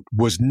wrote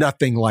was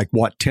nothing like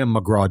what Tim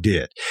McGraw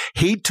did.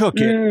 He took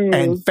it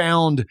and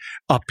found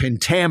a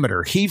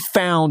pentameter. He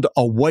found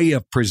a way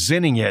of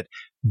presenting it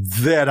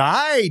that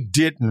I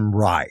didn't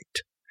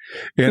write.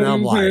 And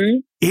I'm like,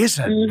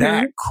 isn't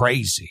that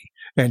crazy?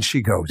 And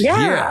she goes,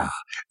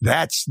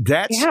 that's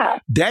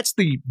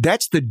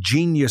the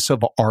genius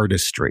of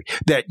artistry,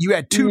 that you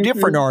had two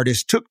different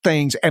artists, took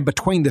things, and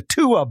between the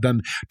two of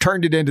them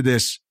turned it into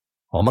this,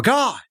 oh my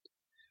God,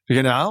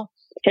 hit song.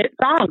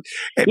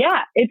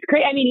 It's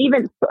great. I mean,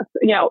 even,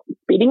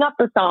 speeding up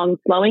a song,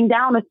 slowing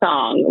down a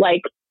song,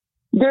 like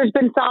there's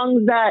been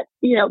songs that,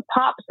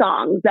 pop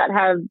songs that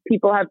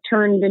people have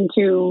turned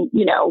into,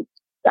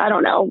 I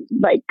don't know,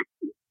 like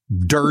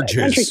dirges,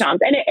 country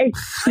songs, and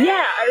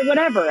or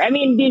whatever. I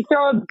mean, you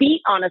throw a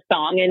beat on a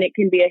song and it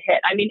can be a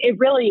hit. I mean, it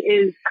really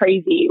is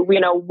crazy.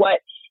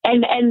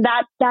 And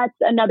that's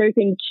another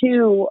thing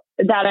too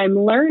that I'm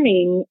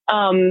learning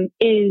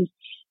is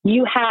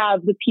you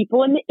have the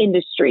people in the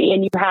industry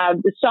and you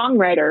have the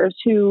songwriters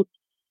who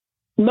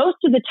most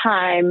of the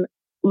time,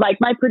 like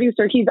my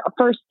producer, he's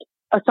first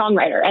a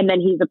songwriter and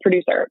then he's a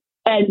producer.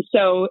 And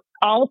so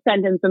I'll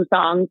send him some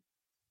songs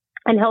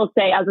and he'll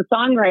say, as a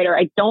songwriter,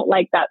 I don't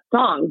like that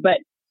song, but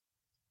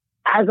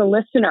as a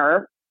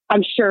listener,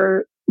 I'm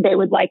sure they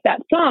would like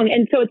that song.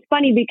 And so it's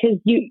funny because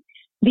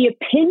the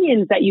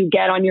opinions that you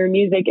get on your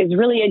music is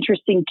really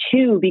interesting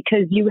too,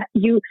 because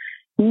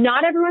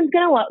not everyone's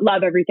going to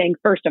love everything,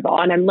 first of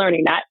all. And I'm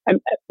learning that.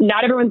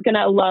 Not everyone's going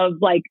to love,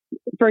 like,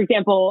 for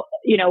example,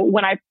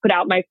 when I put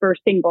out my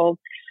first single,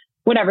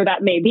 whatever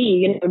that may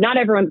be, not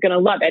everyone's going to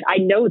love it. I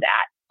know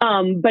that.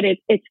 But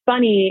it's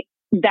funny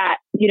that,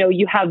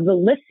 you have the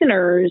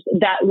listeners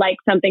that like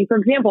something, for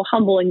example,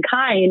 Humble and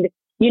Kind,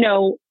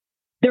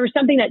 there was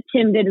something that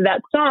Tim did to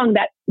that song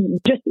that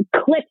just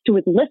clicked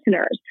with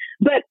listeners.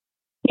 But,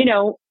 you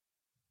know,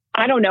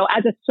 I don't know,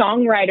 as a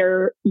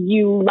songwriter,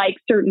 you like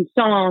certain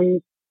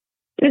songs.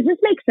 Does this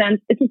make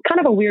sense? It's kind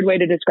of a weird way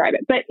to describe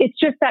it, but it's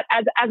just that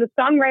as a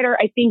songwriter,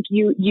 I think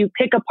you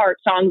pick apart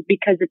songs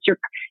because it's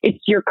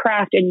your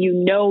craft, and you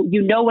know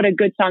what a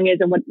good song is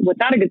and what's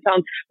not a good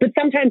song. But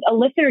sometimes a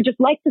listener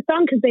just likes a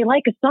song because they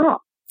like a song.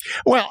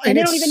 Well, and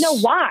they don't even know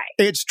why.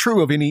 It's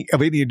true of any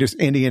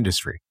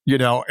industry. You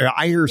know,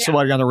 I hear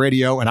somebody on the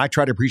radio and I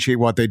try to appreciate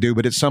what they do,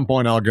 but at some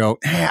point I'll go,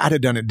 I'd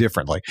have done it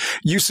differently.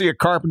 You see a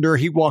carpenter,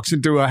 he walks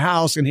into a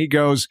house and he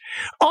goes,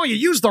 "Oh, you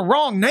used the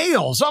wrong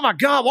nails. Oh my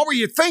God, what were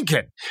you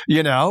thinking?"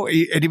 You know,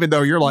 and even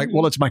though you're like,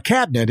 well, it's my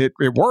cabinet, it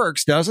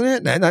works, doesn't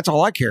it? And that's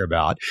all I care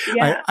about.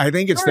 Yeah. I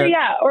think it's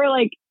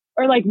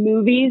or like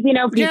movies, you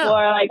know, people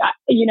are like,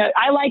 you know,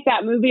 I like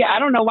that movie. I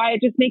don't know why, it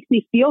just makes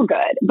me feel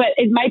good, but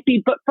it might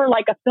be, but for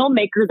like a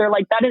filmmaker, they're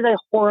like, that is a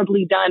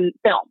horribly done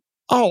film.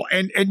 Oh,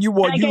 and you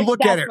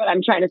look at it. What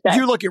I'm trying to say.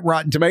 You look at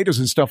Rotten Tomatoes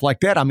and stuff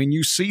like that. I mean,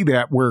 you see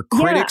that where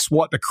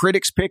what the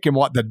critics pick and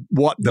what the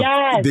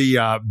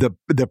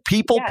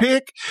people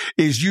pick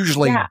is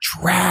usually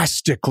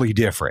drastically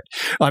different.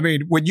 I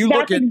mean, when you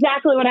look at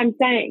exactly what I'm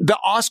saying. The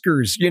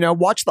Oscars, you know,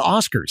 watch the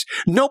Oscars.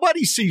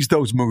 Nobody sees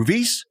those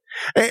movies.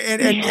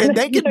 And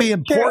they can be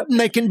important. True.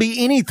 They can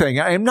be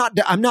anything. I'm not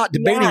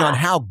debating on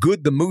how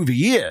good the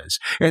movie is,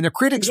 and the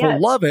critics will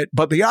love it,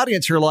 but the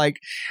audience are like,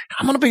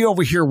 I'm going to be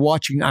over here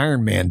watching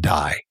Iron Man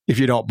die, if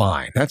you don't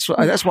mind. That's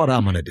what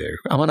I'm going to do.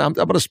 I'm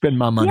going to spend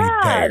my money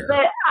there.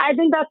 But I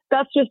think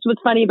that's just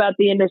what's funny about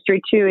the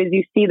industry too, is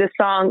you see the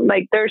song,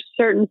 like there's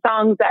certain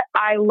songs that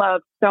I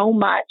love so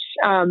much,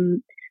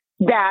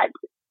 that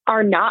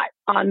are not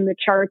on the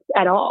charts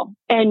at all.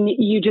 And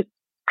you just,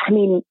 I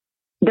mean,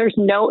 there's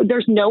no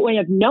way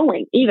of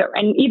knowing either.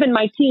 And even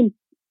my team,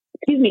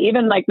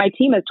 my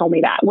team has told me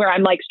that, where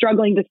I'm like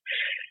struggling to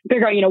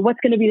figure out, you know, what's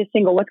going to be the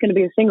single.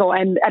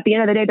 And at the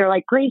end of the day, they're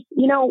like, Grace,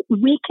 you know,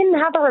 we can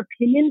have our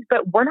opinions,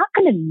 but we're not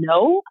going to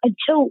know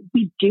until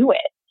we do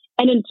it.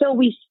 And until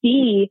we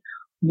see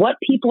what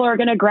people are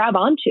going to grab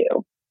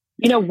onto,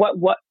 you know,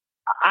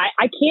 I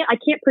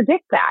can't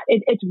predict that.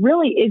 It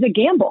really is a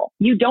gamble.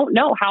 You don't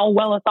know how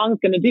well a song's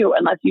going to do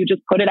unless you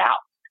just put it out.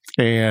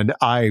 And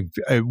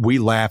we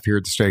laugh here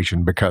at the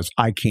station because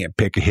I can't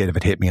pick a hit if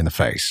it hit me in the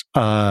face.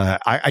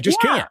 I just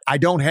can't. I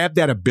don't have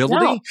that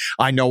ability. No.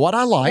 I know what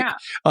I like,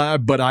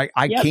 but I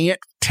can't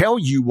tell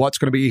you what's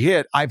going to be a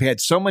hit. I've had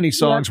so many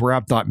songs where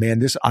I've thought,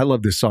 man, I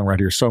love this song right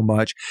here so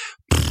much.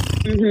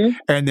 Mm-hmm.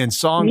 And then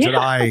songs that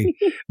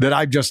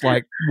I just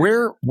like,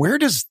 where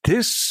does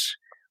this,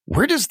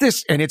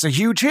 and it's a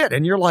huge hit.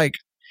 And you're like,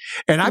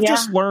 and I've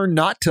just learned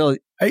not to,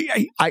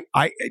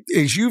 I,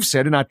 as you've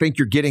said, and I think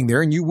you're getting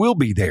there and you will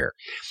be there.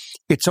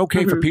 It's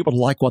okay for people to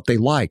like what they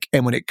like.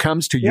 And when it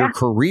comes to your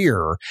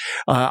career,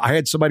 I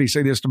had somebody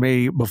say this to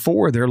me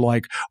before. They're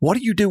like, what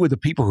do you do with the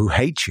people who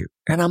hate you?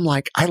 And I'm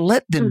like, I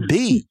let them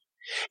be.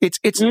 It's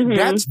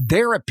that's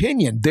their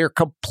opinion. They're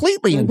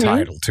completely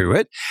entitled to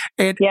it.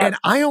 And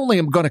I only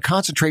am going to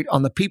concentrate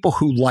on the people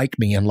who like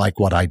me and like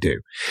what I do.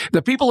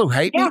 The people who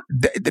hate me,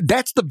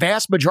 that's the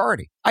vast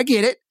majority. I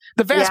get it.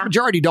 The vast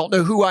majority don't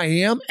know who I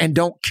am and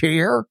don't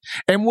care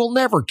and will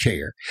never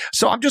care.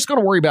 So I'm just going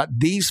to worry about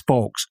these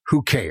folks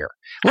who care.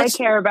 I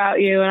care about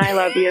you and I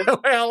love you.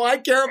 Well, I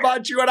care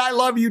about you and I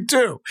love you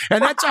too.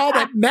 And that's all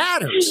that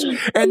matters.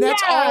 And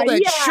that's all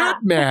that should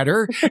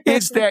matter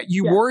is that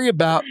you worry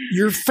about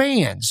your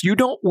fans. You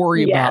don't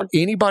worry about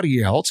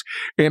anybody else.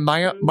 And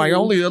my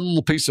only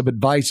little piece of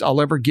advice I'll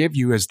ever give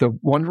you is the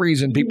one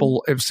reason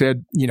people have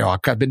said, you know,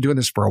 I've been doing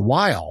this for a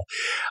while.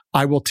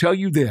 I will tell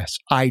you this.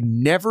 I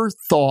never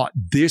thought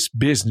this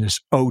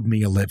business owed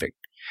me a living.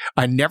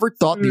 I never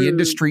thought the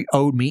industry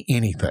owed me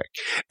anything.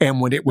 And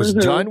when it was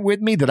done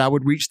with me, that I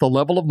would reach the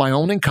level of my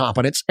own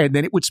incompetence and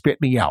then it would spit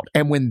me out.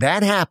 And when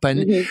that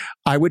happened,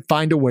 I would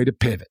find a way to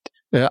pivot.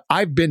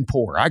 I've been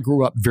poor. I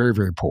grew up very,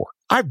 very poor.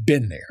 I've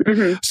been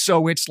there.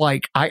 So it's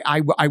like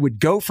I would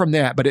go from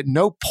that, but at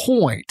no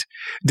point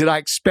did I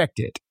expect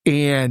it.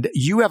 And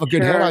you have a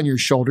good head on your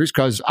shoulders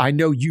because I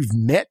know you've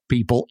met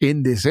people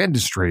in this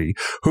industry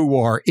who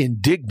are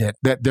indignant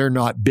that they're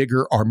not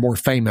bigger or more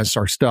famous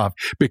or stuff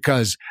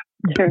because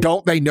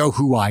don't they know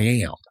who I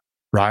am?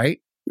 Right?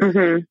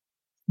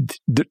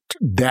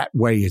 That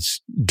way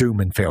is doom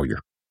and failure.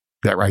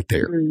 That right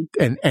there.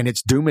 And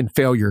it's doom and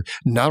failure,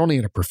 not only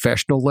at a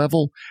professional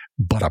level,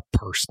 but a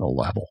personal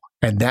level.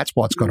 And that's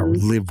what's going to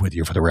live with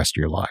you for the rest of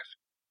your life.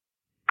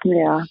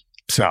 Yeah.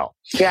 So.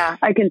 Yeah,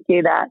 I can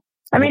see that.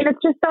 I mean, it's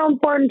just so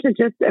important to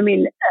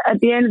at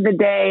the end of the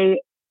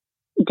day,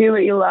 do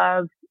what you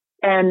love.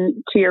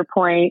 And to your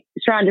point,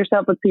 surround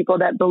yourself with people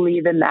that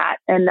believe in that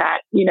and that,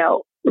 you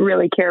know,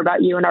 really care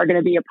about you and are going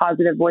to be a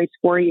positive voice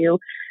for you.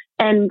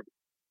 And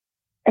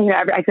you know,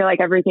 I feel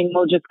like everything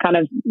will just kind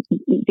of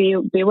be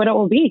what it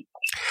will be.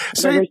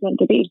 Whatever's meant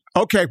to be.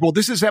 Okay, well,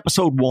 this is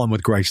episode 1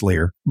 with Grace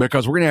Lear,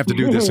 because we're going to have to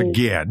do this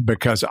again,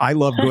 because I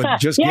love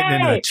just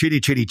getting in a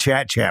chitty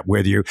chat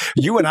with you.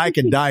 You and I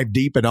can dive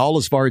deep in all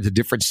as far as the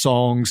different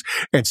songs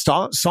and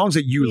songs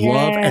that you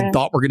love and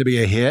thought were going to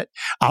be a hit.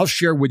 I'll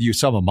share with you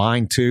some of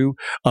mine too,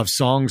 of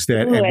songs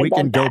that, and we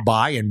can go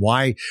by and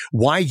why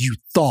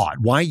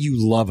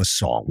you love a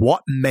song,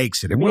 what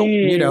makes it. And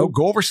we'll,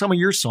 go over some of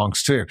your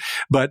songs too.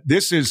 But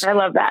I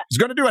love that. It's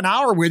going to do an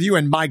hour with you.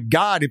 And my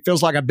God, it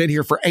feels like I've been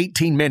here for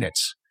 18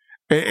 minutes.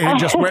 And it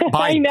just went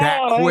by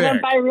that quick. It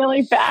went by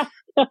really fast.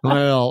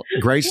 Well,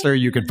 Grace Lear,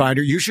 you can find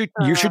her. You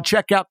should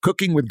check out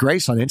Cooking with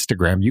Grace on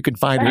Instagram. You can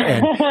find her,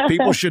 and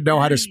people should know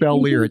how to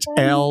spell Lear. It's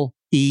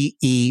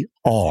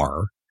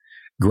Leer,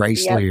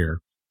 Grace Lear.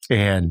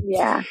 And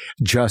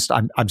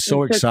I'm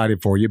so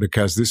excited for you,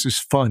 because this is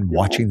fun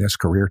watching this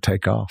career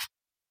take off.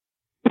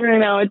 I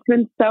know. It's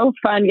been so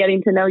fun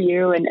getting to know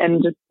you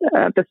and just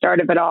at the start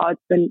of it all.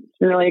 It's been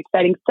really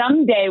exciting.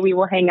 Someday we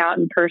will hang out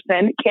in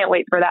person. Can't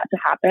wait for that to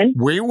happen.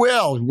 We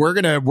will. We're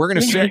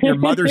gonna sit in your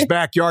mother's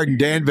backyard in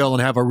Danville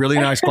and have a really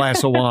nice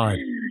glass of wine.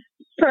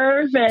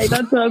 Perfect.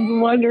 That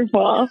sounds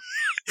wonderful.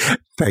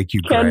 Thank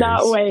you, Grace.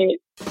 Cannot wait.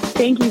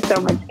 Thank you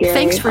so much, Gary.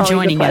 Thanks for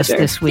joining us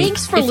this week.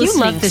 Thanks for listening. If you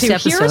love this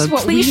episode,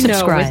 please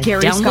subscribe,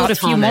 download a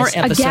few more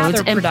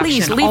episodes, and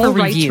please leave a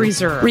review.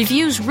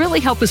 Reviews really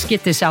help us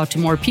get this out to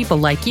more people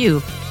like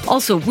you.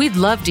 Also, we'd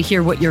love to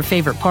hear what your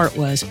favorite part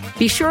was.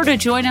 Be sure to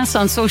join us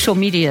on social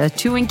media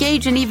to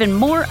engage in even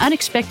more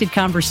unexpected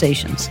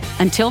conversations.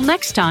 Until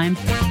next time.